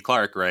Arthur C.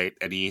 Clarke, right?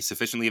 Any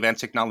sufficiently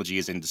advanced technology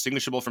is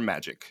indistinguishable from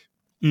magic.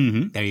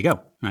 There you go,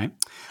 right?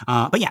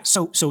 But yeah,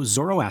 so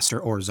Zoroaster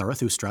or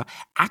Zarathustra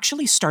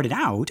actually started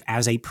out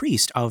as a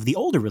priest of the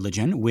older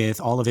religion with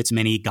all of its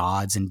many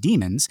gods and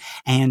demons,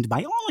 and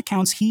by all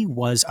accounts, he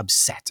was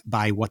upset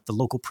by what the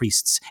local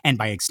priests, and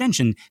by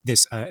extension,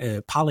 this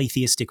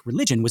polytheistic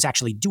religion was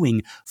actually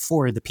doing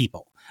for the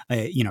people.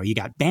 You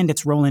got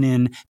bandits rolling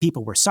in,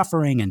 people were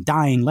suffering and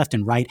dying left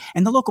and right,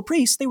 and the local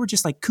priests, they were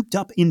just like cooped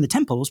up in the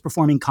temples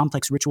performing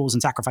complex rituals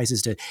and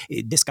sacrifices to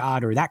this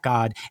god or that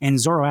god, and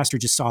Zoroaster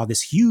just saw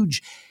this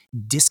huge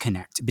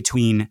disconnect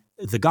between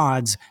the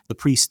gods, the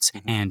priests,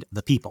 and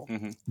the people.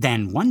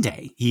 Then one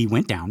day, he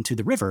went down to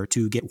the river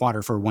to get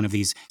water for one of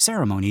these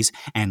ceremonies,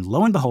 and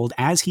lo and behold,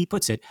 as he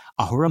puts it,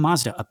 Ahura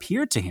Mazda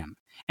appeared to him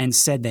and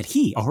said that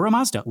he, Ahura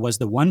Mazda, was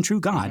the one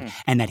true God,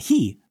 and that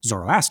he,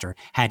 Zoroaster,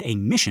 had a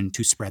mission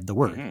to spread the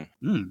word.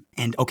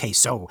 And okay,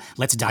 so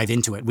let's dive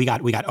into it. We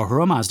got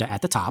Ahura Mazda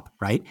at the top,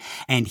 right?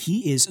 And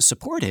he is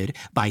supported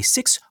by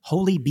 6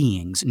 holy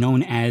beings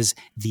known as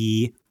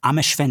the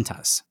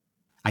Amishventas.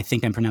 I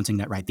think I'm pronouncing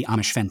that right, the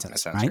Amishventas, that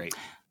sounds right? Great.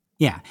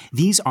 Yeah,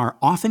 these are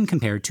often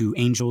compared to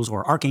angels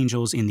or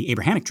archangels in the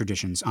Abrahamic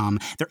traditions.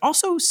 There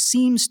also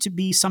seems to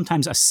be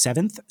sometimes a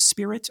 7th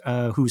spirit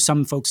who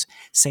some folks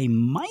say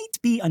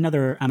might be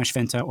another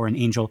Amishventa or an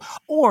angel,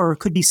 or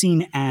could be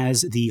seen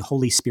as the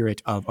Holy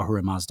Spirit of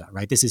Ahura Mazda,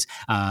 right? This is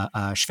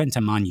Shventa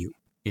Manu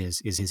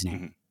is his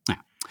name. Yeah.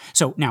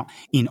 So now,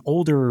 in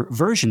older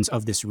versions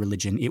of this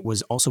religion, it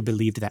was also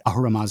believed that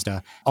Ahura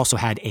Mazda also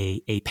had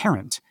a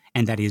parent,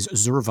 and that is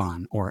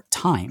Zurvan, or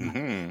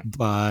time.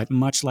 But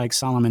much like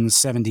Solomon's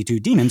 72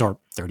 demons, or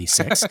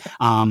 36,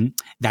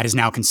 that is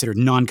now considered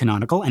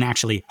non-canonical and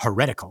actually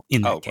heretical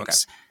in that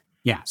case.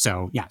 Okay.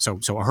 So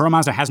Ahura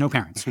Mazda has no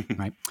parents,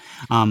 right?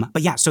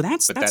 But yeah, so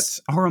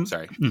that's Ahura.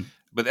 Sorry.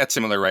 But that's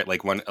similar, right?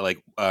 Like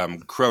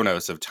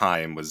Kronos of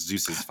time was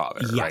Zeus's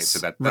father, right?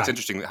 So that's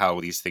interesting how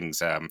these things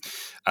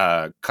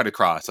cut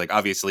across. Like,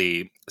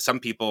 obviously, some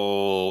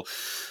people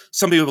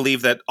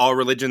believe that all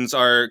religions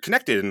are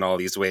connected in all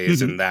these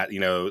ways, and that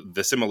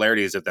the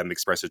similarities of them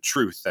express a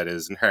truth that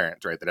is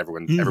inherent, right? That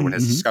everyone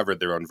has discovered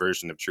their own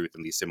version of truth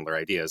in these similar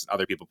ideas.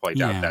 Other people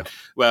point out that,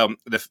 well,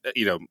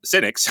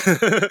 cynics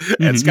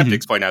and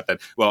skeptics point out that,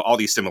 well, all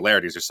these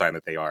similarities are a sign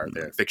that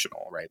they're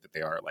fictional, right? That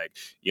they are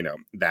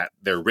that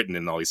they're written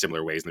in all these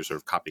similar ways and they're sort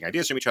of copying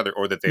ideas from each other,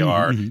 or that they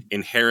are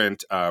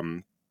inherent.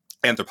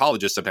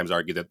 Anthropologists sometimes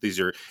argue that these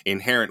are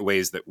inherent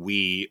ways that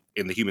we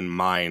in the human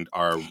mind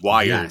are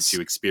wired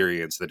to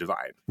experience the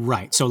divine.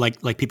 Right. So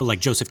like people like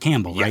Joseph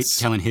Campbell, right?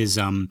 Telling his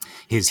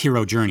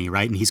hero journey,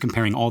 right? And he's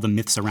comparing all the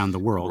myths around the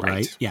world,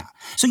 right? Yeah.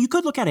 So you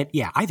could look at it,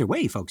 either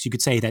way, folks. You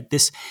could say that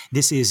this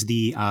is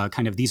the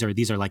kind of these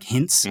are like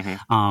hints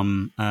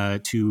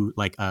to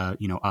like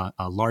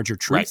a larger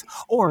truth,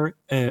 or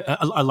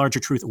a larger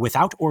truth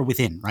without or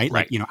within, right?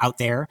 Like out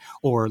there,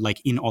 or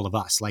like in all of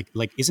us. Like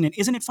isn't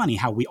it funny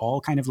how we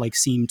all kind of like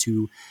seem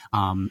to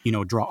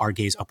draw our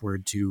gaze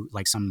upward to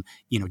like some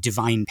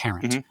divine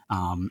parent,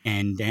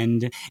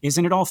 and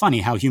isn't it all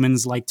funny how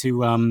humans like to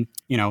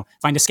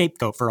find a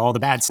scapegoat for all the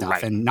bad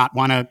stuff and not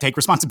want to take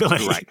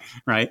responsibility,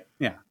 right?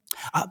 Yeah.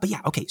 But yeah,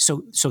 okay,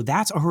 so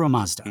that's Ahura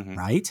Mazda,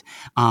 right?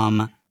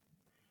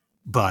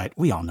 But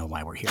we all know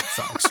why we're here,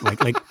 folks.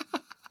 like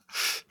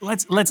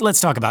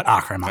Let's talk about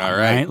Ahriman,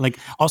 right? Like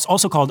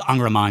also called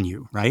Angra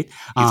Manu, right?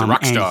 He's a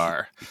rock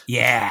star.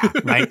 Yeah,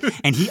 right.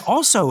 And he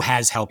also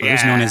has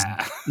helpers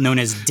known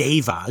as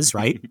devas,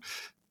 right?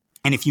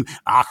 And if you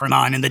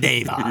Ahriman and the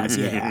devas,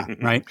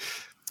 right?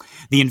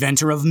 The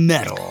inventor of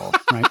metal,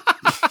 right?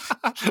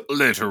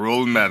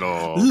 Literal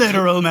metal.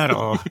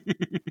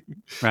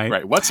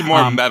 Right. What's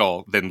more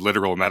metal than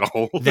literal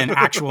metal? Than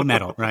actual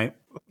metal, right?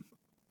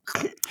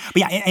 But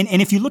yeah,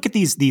 and if you look at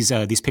these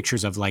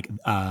pictures of like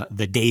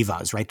the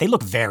devas, right, they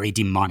look very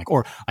demonic,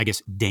 or I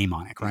guess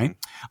daemonic, right?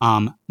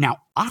 Now,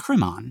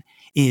 Ahriman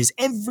is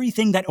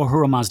everything that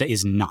Ahura Mazda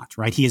is not,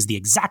 right? He is the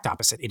exact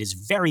opposite. It is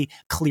very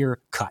clear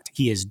cut.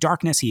 He is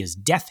darkness, he is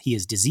death, he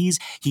is disease,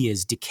 he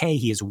is decay,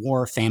 he is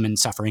war, famine,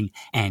 suffering,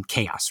 and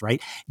chaos,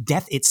 right?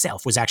 Death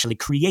itself was actually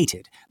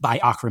created by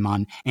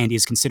Ahriman and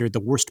is considered the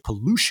worst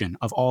pollution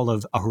of all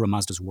of Ahura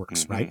Mazda's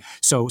works, right?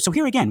 So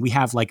here again, we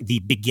have like the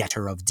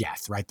begetter of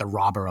death, right? The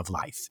robber of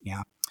life,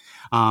 yeah?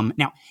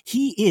 Now,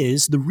 he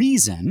is the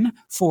reason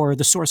for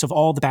the source of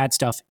all the bad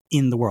stuff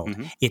in the world.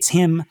 It's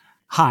him.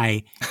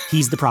 Hi,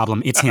 he's the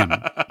problem. It's him,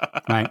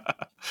 right?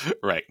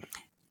 Right.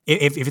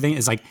 If everything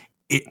is like,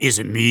 is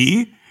it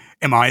me?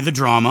 Am I the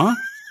drama?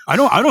 I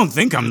don't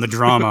think I'm the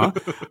drama.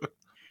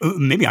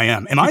 Maybe I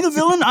am. Am I the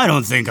villain? I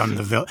don't think I'm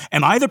the villain.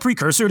 Am I the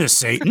precursor to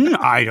Satan?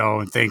 I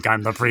don't think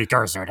I'm the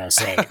precursor to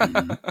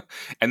Satan.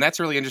 And that's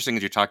really interesting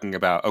as you're talking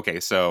about,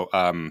 okay, so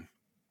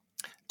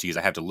Geez,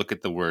 I have to look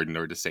at the word in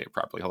order to say it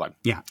properly. Hold on.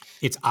 Yeah,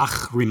 it's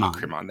Ahriman.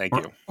 Ahriman, thank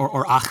you.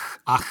 Or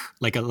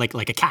like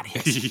a cat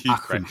hiss.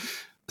 Ahriman. Right.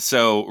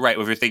 So, right,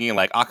 if you're thinking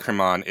like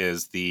Ahriman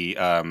is the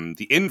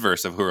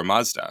inverse of Ahura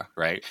Mazda,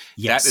 right?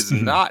 Yes. That is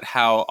not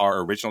how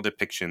our original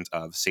depictions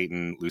of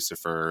Satan,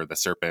 Lucifer, the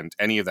serpent,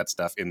 any of that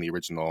stuff in the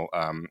original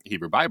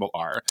Hebrew Bible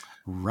are.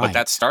 Right. But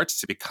that starts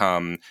to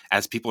become,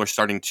 as people are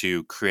starting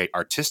to create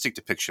artistic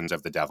depictions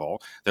of the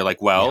devil, they're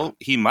like, well,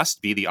 he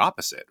must be the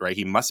opposite, right?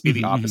 He must be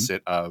the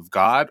opposite of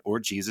God or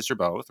Jesus or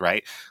both,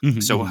 right?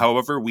 So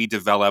however we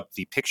develop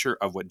the picture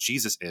of what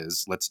Jesus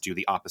is, let's do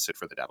the opposite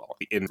for the devil,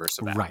 the inverse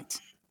of that. Right.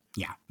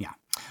 Yeah.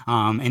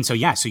 And so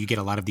you get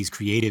a lot of these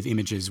creative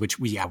images, which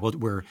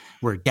we're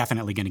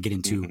definitely going to get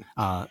into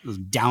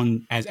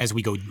down as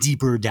we go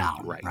deeper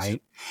down.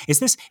 Right. Is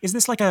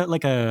this like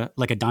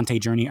a Dante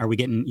journey? Are we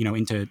getting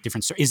into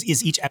different?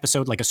 Is each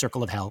episode like a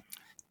circle of hell?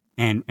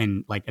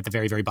 And like at the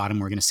very, very bottom,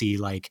 we're going to see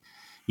like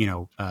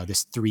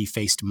this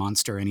 3-faced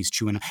monster, and he's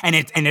chewing, and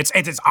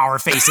it's our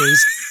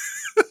faces.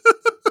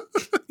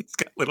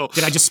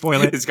 Did I just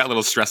spoil it? He's got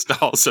little stress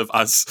dolls of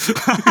us.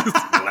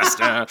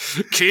 Lester,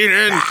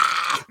 Keenan.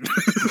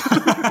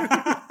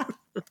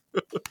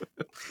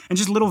 And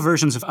just little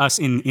versions of us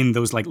in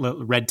those like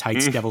red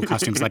tights, devil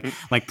costumes,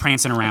 like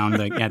prancing around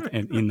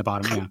in the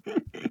bottom.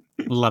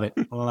 Yeah, love it.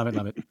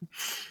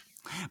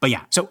 But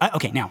yeah, so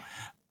okay, now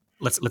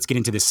let's get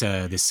into this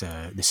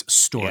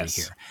story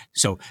here.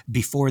 So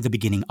before the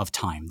beginning of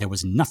time, there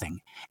was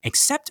nothing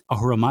except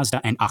Ahura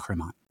Mazda and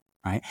Ahriman.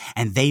 Right?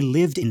 And they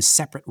lived in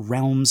separate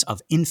realms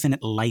of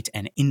infinite light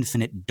and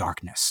infinite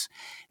darkness.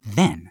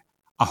 Then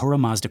Ahura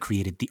Mazda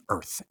created the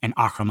earth, and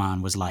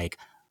Ahriman was like,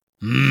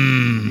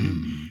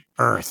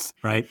 earth,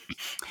 right?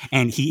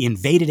 And he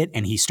invaded it,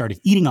 and he started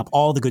eating up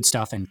all the good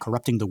stuff and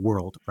corrupting the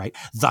world, right?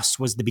 Thus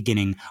was the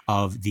beginning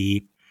of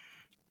the,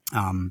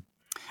 I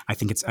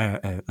think it's,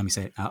 let me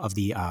say, of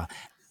the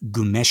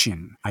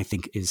Gumeshin, I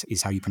think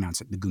is how you pronounce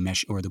it, the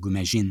Gumesh or the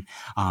Gumeshin,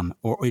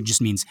 or it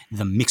just means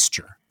the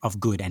mixture of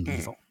good and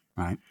evil.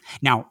 Right?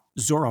 Now,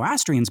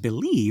 Zoroastrians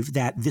believe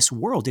that this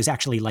world is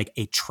actually like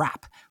a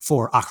trap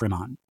for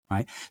Ahriman,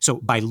 right? So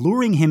by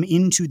luring him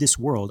into this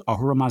world,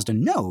 Ahura Mazda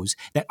knows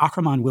that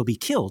Ahriman will be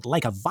killed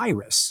like a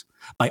virus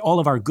by all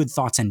of our good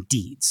thoughts and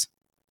deeds.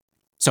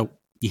 So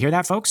you hear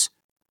that, folks?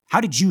 How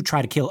did you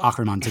try to kill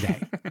Ahriman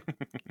today?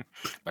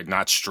 By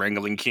not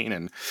strangling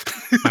Keenan.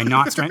 By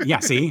not strangling? Yeah,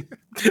 see?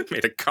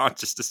 Made a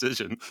conscious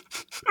decision.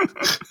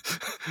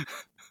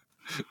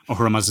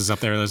 Ahura Mazda's up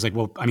there. It's like,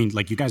 well, I mean,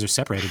 like you guys are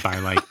separated by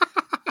like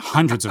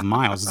hundreds of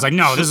miles. It's like,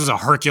 no, this is a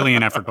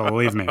Herculean effort,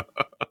 believe me.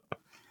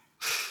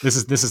 This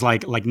is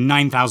like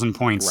 9,000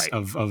 points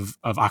of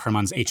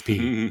Ahriman's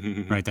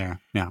HP right there.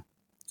 Yeah.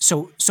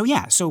 So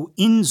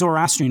in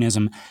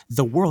Zoroastrianism,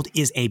 the world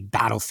is a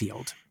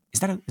battlefield. Is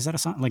that a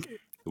song? Like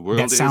the world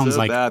that sounds is a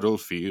like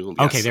battlefield.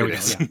 Okay, yes, there we go.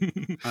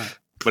 Yeah. All right.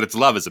 But it's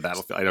love is a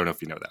battlefield. I don't know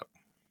if you know that.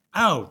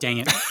 Oh, dang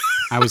it.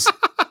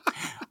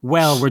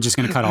 Well, we're just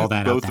going to cut all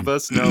that out. Both of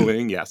us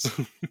knowing, yes.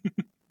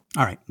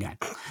 All right, yeah.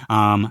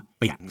 But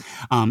yeah,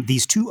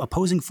 these two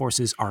opposing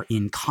forces are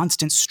in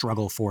constant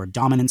struggle for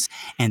dominance,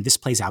 and this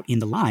plays out in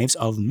the lives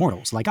of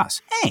mortals like us.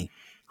 Hey,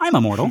 I'm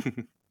a mortal.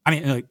 I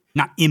mean,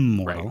 not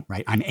immortal,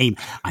 right? I'm a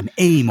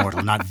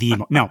mortal, not the.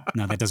 No,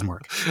 that doesn't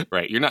work.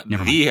 Right, you're not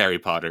the Harry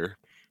Potter.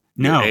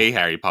 No, you're a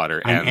Harry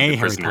Potter and the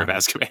prisoner of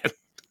Azkaban.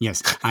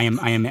 Yes, I am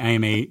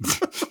a.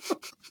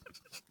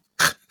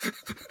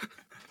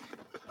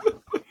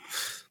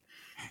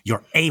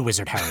 You're a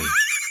wizard, Harry.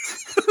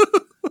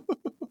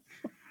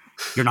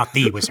 You're not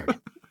the wizard.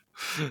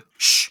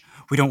 Shh.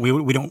 We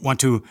don't want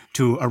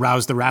to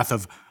arouse the wrath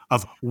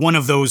of one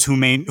of those who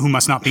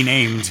must not be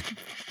named.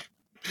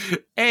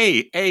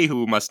 A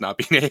who must not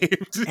be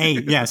named. A,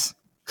 yes.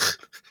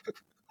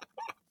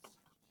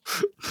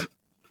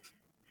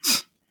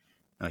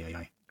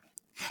 Ay.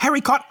 Harry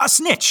caught a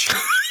snitch.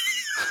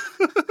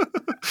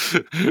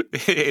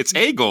 It's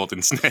a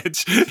golden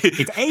snitch.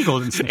 It's a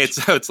golden snitch.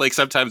 It's like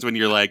sometimes when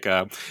you're like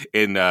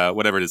in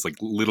whatever it is, like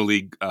Little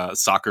League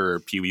soccer or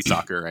Pee Wee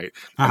soccer, right?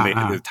 And they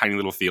have tiny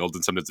little fields,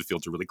 and sometimes the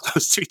fields are really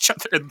close to each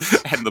other,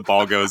 and the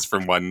ball goes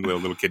from one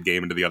little kid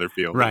game into the other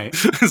field. Right.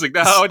 It's like,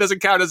 no, it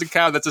doesn't count.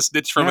 That's a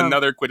snitch from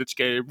another Quidditch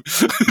game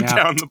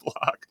down the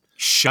block.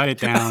 Shut it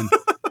down.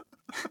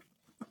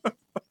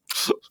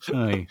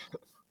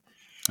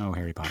 Oh,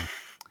 Harry Potter.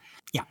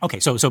 Yeah, okay,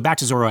 so back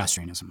to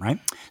Zoroastrianism, right?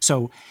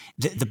 So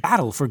the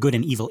battle for good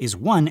and evil is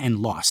won and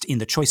lost in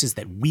the choices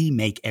that we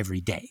make every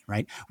day,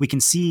 right? We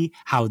can see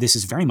how this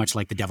is very much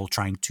like the devil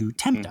trying to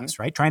tempt us,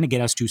 right? Trying to get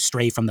us to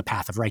stray from the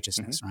path of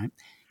righteousness, right?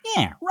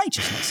 Yeah,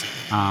 righteousness.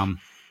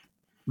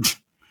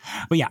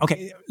 But yeah,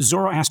 okay,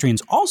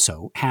 Zoroastrians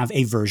also have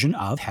a version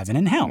of heaven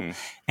and hell,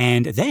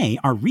 and they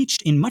are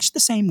reached in much the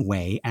same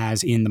way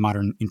as in the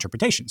modern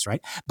interpretations,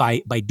 right?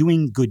 By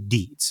doing good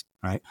deeds.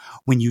 right?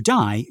 When you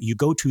die, you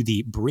go to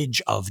the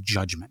bridge of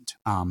judgment.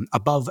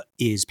 Above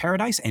is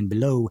paradise and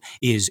below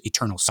is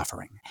eternal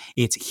suffering.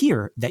 It's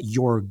here that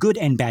your good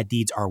and bad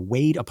deeds are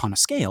weighed upon a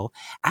scale,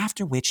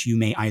 after which you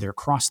may either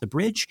cross the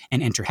bridge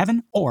and enter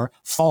heaven or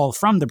fall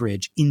from the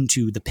bridge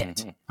into the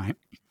pit, right?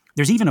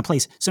 There's even a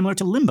place similar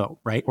to limbo,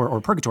 right? Or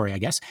purgatory, I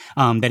guess,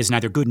 that is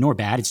neither good nor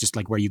bad. It's just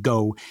like where you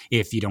go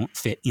if you don't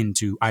fit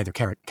into either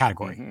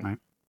category, right?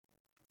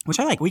 Which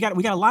I like. We got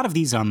a lot of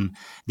these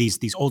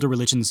older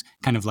religions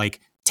kind of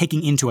like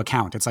taking into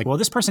account. It's like, well,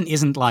 this person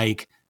isn't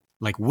like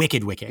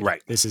wicked,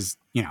 right? This is,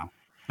 I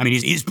mean,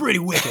 he's pretty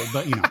wicked,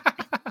 but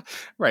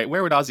right.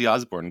 Where would Ozzy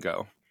Osbourne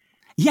go?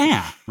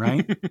 Yeah,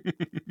 right.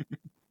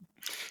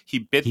 he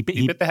bit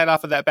the head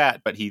off of that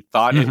bat, but he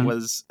thought it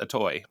was a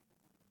toy.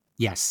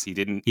 Yes. He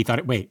didn't. He thought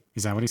it. Wait,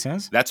 is that what he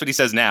says? That's what he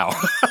says now.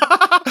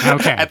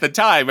 Okay. At the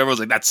time, everyone was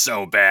like, that's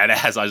so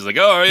badass. I was like,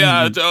 oh,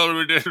 yeah.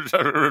 Totally.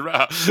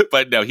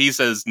 But no, he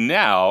says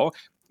now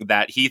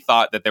that he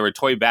thought that there were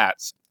toy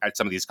bats at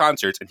some of these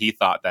concerts, and he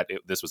thought that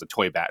this was a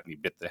toy bat, and he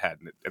bit the head,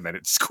 and then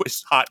it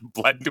squished hot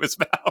blood into his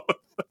mouth.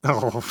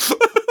 Oh.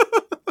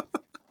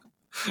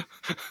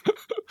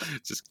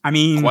 Just, I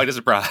mean, quite a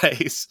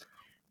surprise.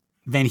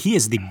 Then he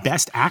is the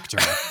best actor.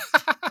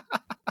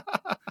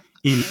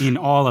 In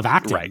all of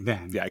acting, right?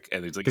 Then, yeah.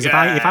 And it's like, because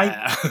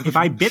if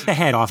I bit the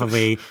head off of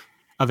a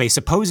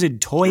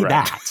supposed toy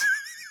bat,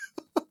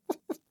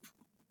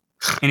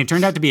 and it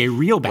turned out to be a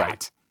real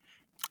bat,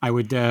 I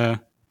would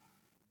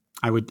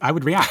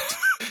react.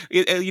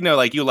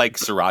 Like you like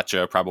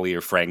sriracha, probably, or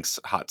Frank's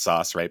hot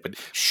sauce, right? But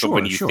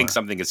when you think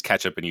something is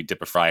ketchup and you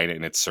dip a fry in it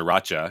and it's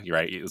sriracha,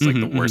 right? It's like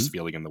the worst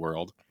feeling in the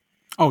world.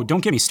 Oh,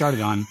 don't get me started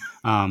on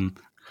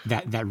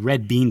that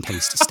red bean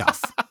paste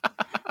stuff.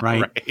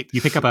 Right?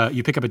 You pick up a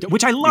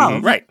which I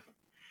love. Right.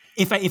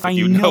 If I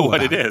you know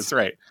what it is,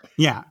 right?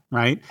 Yeah,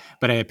 right.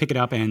 But I pick it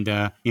up and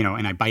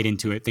and I bite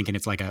into it, thinking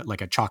it's like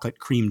a chocolate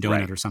cream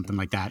donut or something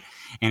like that,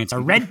 and it's a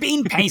red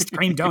bean paste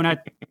cream donut.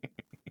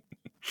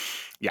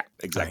 Yeah,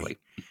 exactly.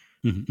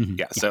 Right.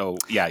 Yeah. So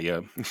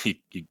you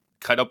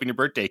cut open your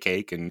birthday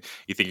cake and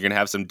you think you're gonna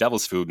have some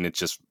devil's food, and it's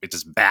just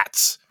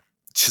bats.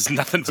 It's just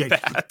nothing but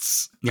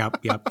bats. Yep.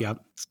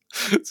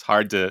 It's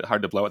hard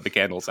to blow out the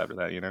candles after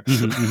that,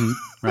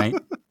 Right.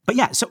 But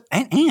yeah, so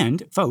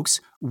and folks,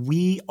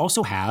 we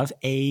also have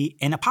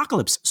an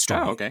apocalypse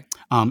story. Oh, okay.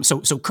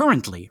 So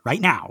currently,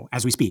 right now,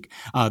 as we speak,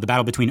 the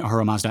battle between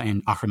Ahura Mazda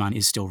and Ahriman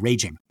is still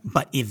raging.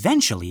 But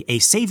eventually, a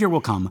savior will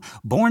come,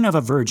 born of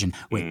a virgin.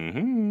 Wait.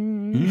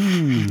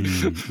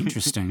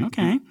 Interesting.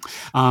 Okay.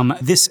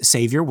 This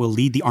savior will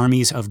lead the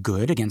armies of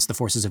good against the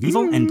forces of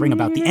evil and bring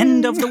about the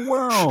end of the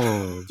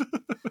world.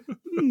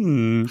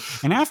 And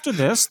after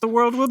this, the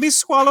world will be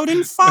swallowed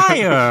in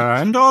fire,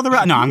 and all the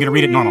no, I'm going to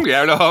read it normal.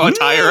 Yeah, I know how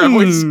higher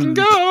voice can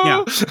go.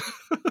 Yeah.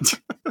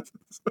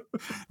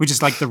 Which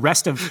is like the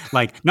rest of,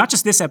 like, not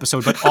just this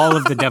episode, but all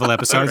of the devil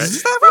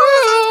episodes.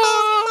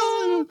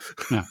 Right.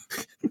 No.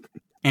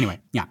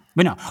 Anyway, yeah.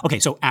 But no. Okay,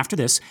 so after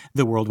this,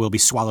 the world will be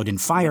swallowed in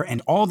fire,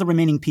 and all the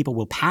remaining people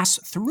will pass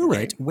through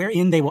it,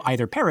 wherein they will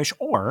either perish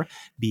or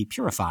be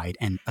purified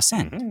and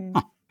ascend.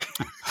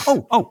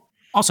 Oh.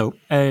 Also,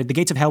 the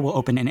gates of hell will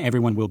open and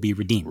everyone will be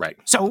redeemed. Right.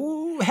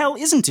 So hell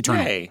isn't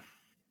eternal. Yay.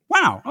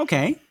 Wow.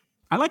 Okay.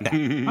 I like that.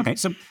 Okay.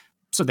 So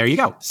there you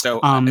go. So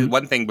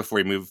one thing before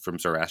we move from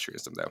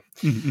Zoroastrianism, though.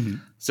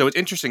 So it's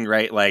interesting,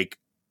 right? Like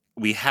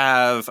we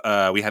have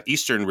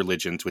Eastern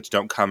religions which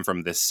don't come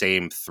from the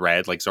same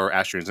thread. Like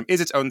Zoroastrianism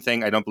is its own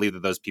thing. I don't believe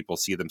that those people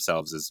see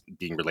themselves as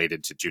being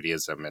related to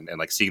Judaism and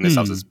like seeing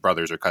themselves as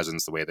brothers or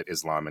cousins the way that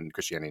Islam and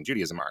Christianity and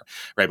Judaism are,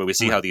 right? But we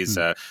see how these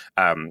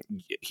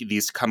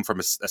come from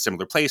a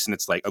similar place, and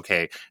it's like,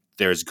 okay,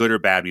 there's good or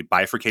bad. We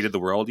bifurcated the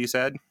world, you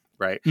said.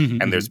 Right.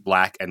 And there's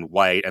black and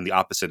white, and the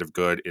opposite of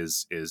good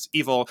is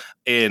evil.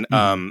 In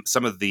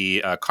some of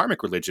the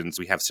karmic religions,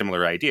 we have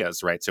similar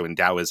ideas, right? So in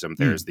Taoism,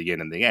 there's the yin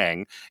and the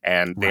yang,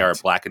 and they are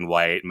black and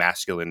white,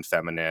 masculine,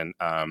 feminine,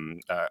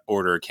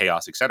 order,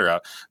 chaos, etc.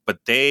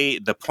 But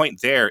the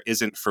point there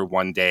isn't for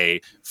one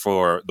day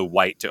for the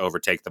white to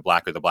overtake the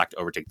black or the black to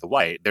overtake the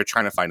white. They're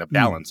trying to find a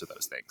balance of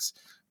those things,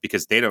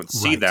 because they don't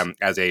see them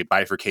as a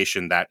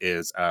bifurcation that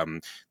is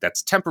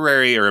that's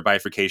temporary, or a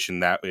bifurcation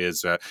that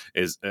is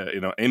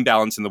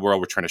imbalance in the world.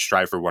 We're trying to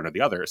strive for one or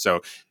the other.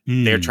 So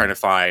they're trying to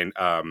find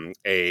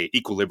a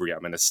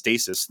equilibrium and a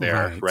stasis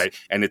there, right?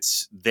 And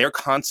it's their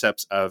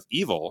concepts of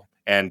evil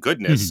and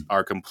goodness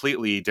are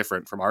completely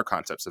different from our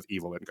concepts of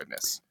evil and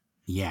goodness.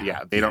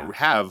 Yeah, they don't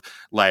have,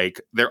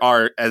 like, there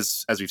are,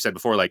 as we've said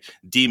before, like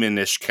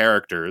demonish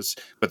characters,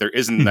 but there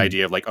isn't an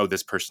idea of like, oh,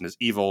 this person is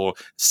evil.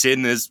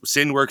 Sin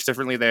works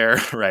differently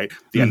there, right?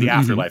 And the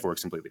afterlife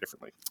works completely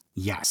differently.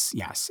 Yes.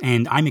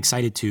 And I'm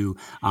excited to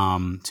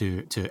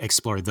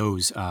explore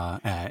those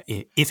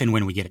if and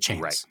when we get a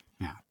chance. Right.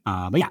 Yeah.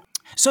 But yeah.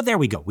 So there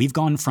we go. We've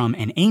gone from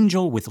an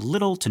angel with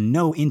little to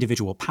no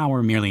individual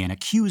power, merely an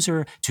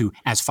accuser, to,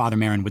 as Father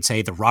Marin would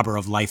say, the robber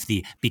of life,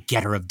 the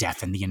begetter of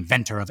death, and the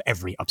inventor of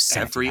every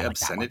obscenity. Every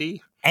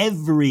obscenity?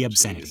 Every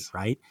obscenity,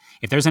 right?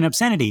 If there's an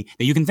obscenity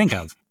that you can think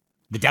of,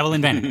 the devil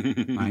invented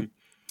it, right?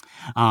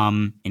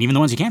 And even the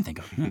ones you can't think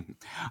of. Yeah.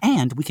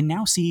 And we can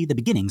now see the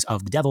beginnings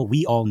of the devil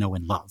we all know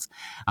and love.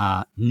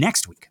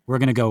 Next week, we're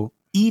going to go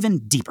even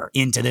deeper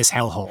into this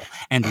hellhole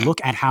and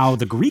look at how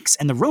the Greeks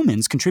and the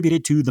Romans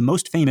contributed to the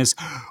most famous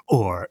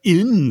or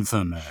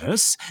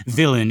infamous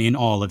villain in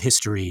all of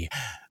history,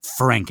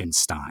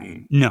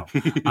 Frankenstein. No.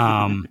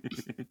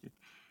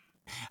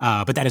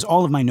 But that is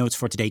all of my notes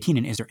for today.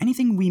 Keenan, is there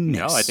anything we missed?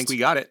 No, I think we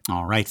got it.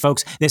 All right,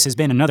 folks. This has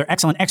been another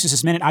excellent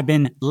Exorcist Minute. I've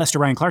been Lester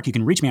Ryan Clark. You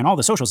can reach me on all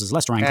the socials as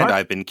Lester Ryan Clark. And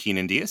I've been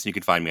Keenan Diaz. You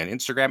can find me on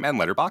Instagram and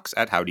Letterboxd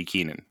at Howdy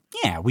Keenan.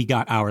 Yeah, we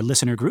got our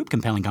listener group,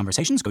 Compelling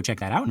Conversations. Go check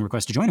that out and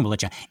request to join, and we'll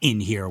let you in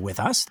here with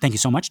us. Thank you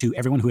so much to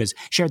everyone who has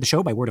shared the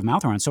show by word of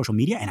mouth or on social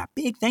media, and a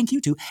big thank you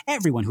to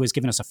everyone who has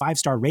given us a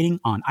 5-star rating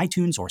on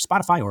iTunes or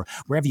Spotify or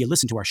wherever you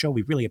listen to our show.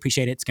 We really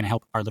appreciate it. It's going to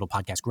help our little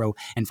podcast grow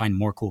and find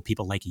more cool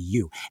people like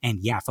you. And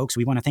yeah, folks,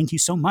 we want to thank you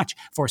so much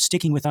for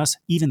sticking with us,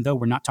 even though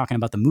we're not talking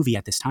about the movie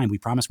at this time. We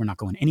promise we're not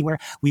going anywhere.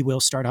 We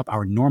will start up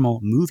our normal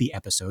movie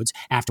episodes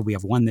after we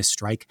have won this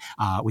strike.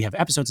 We have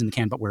episodes in the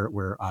can, but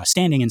we're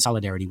standing in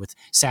solidarity with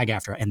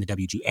SAG-AFTRA and the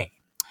WGA.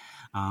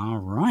 All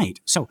right.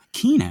 So,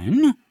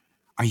 Keenan,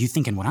 are you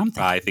thinking what I'm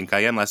thinking? I think I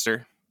am,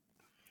 Lester.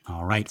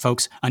 All right,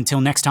 folks. Until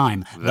next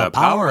time, the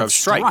power of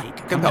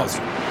strike compels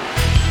you.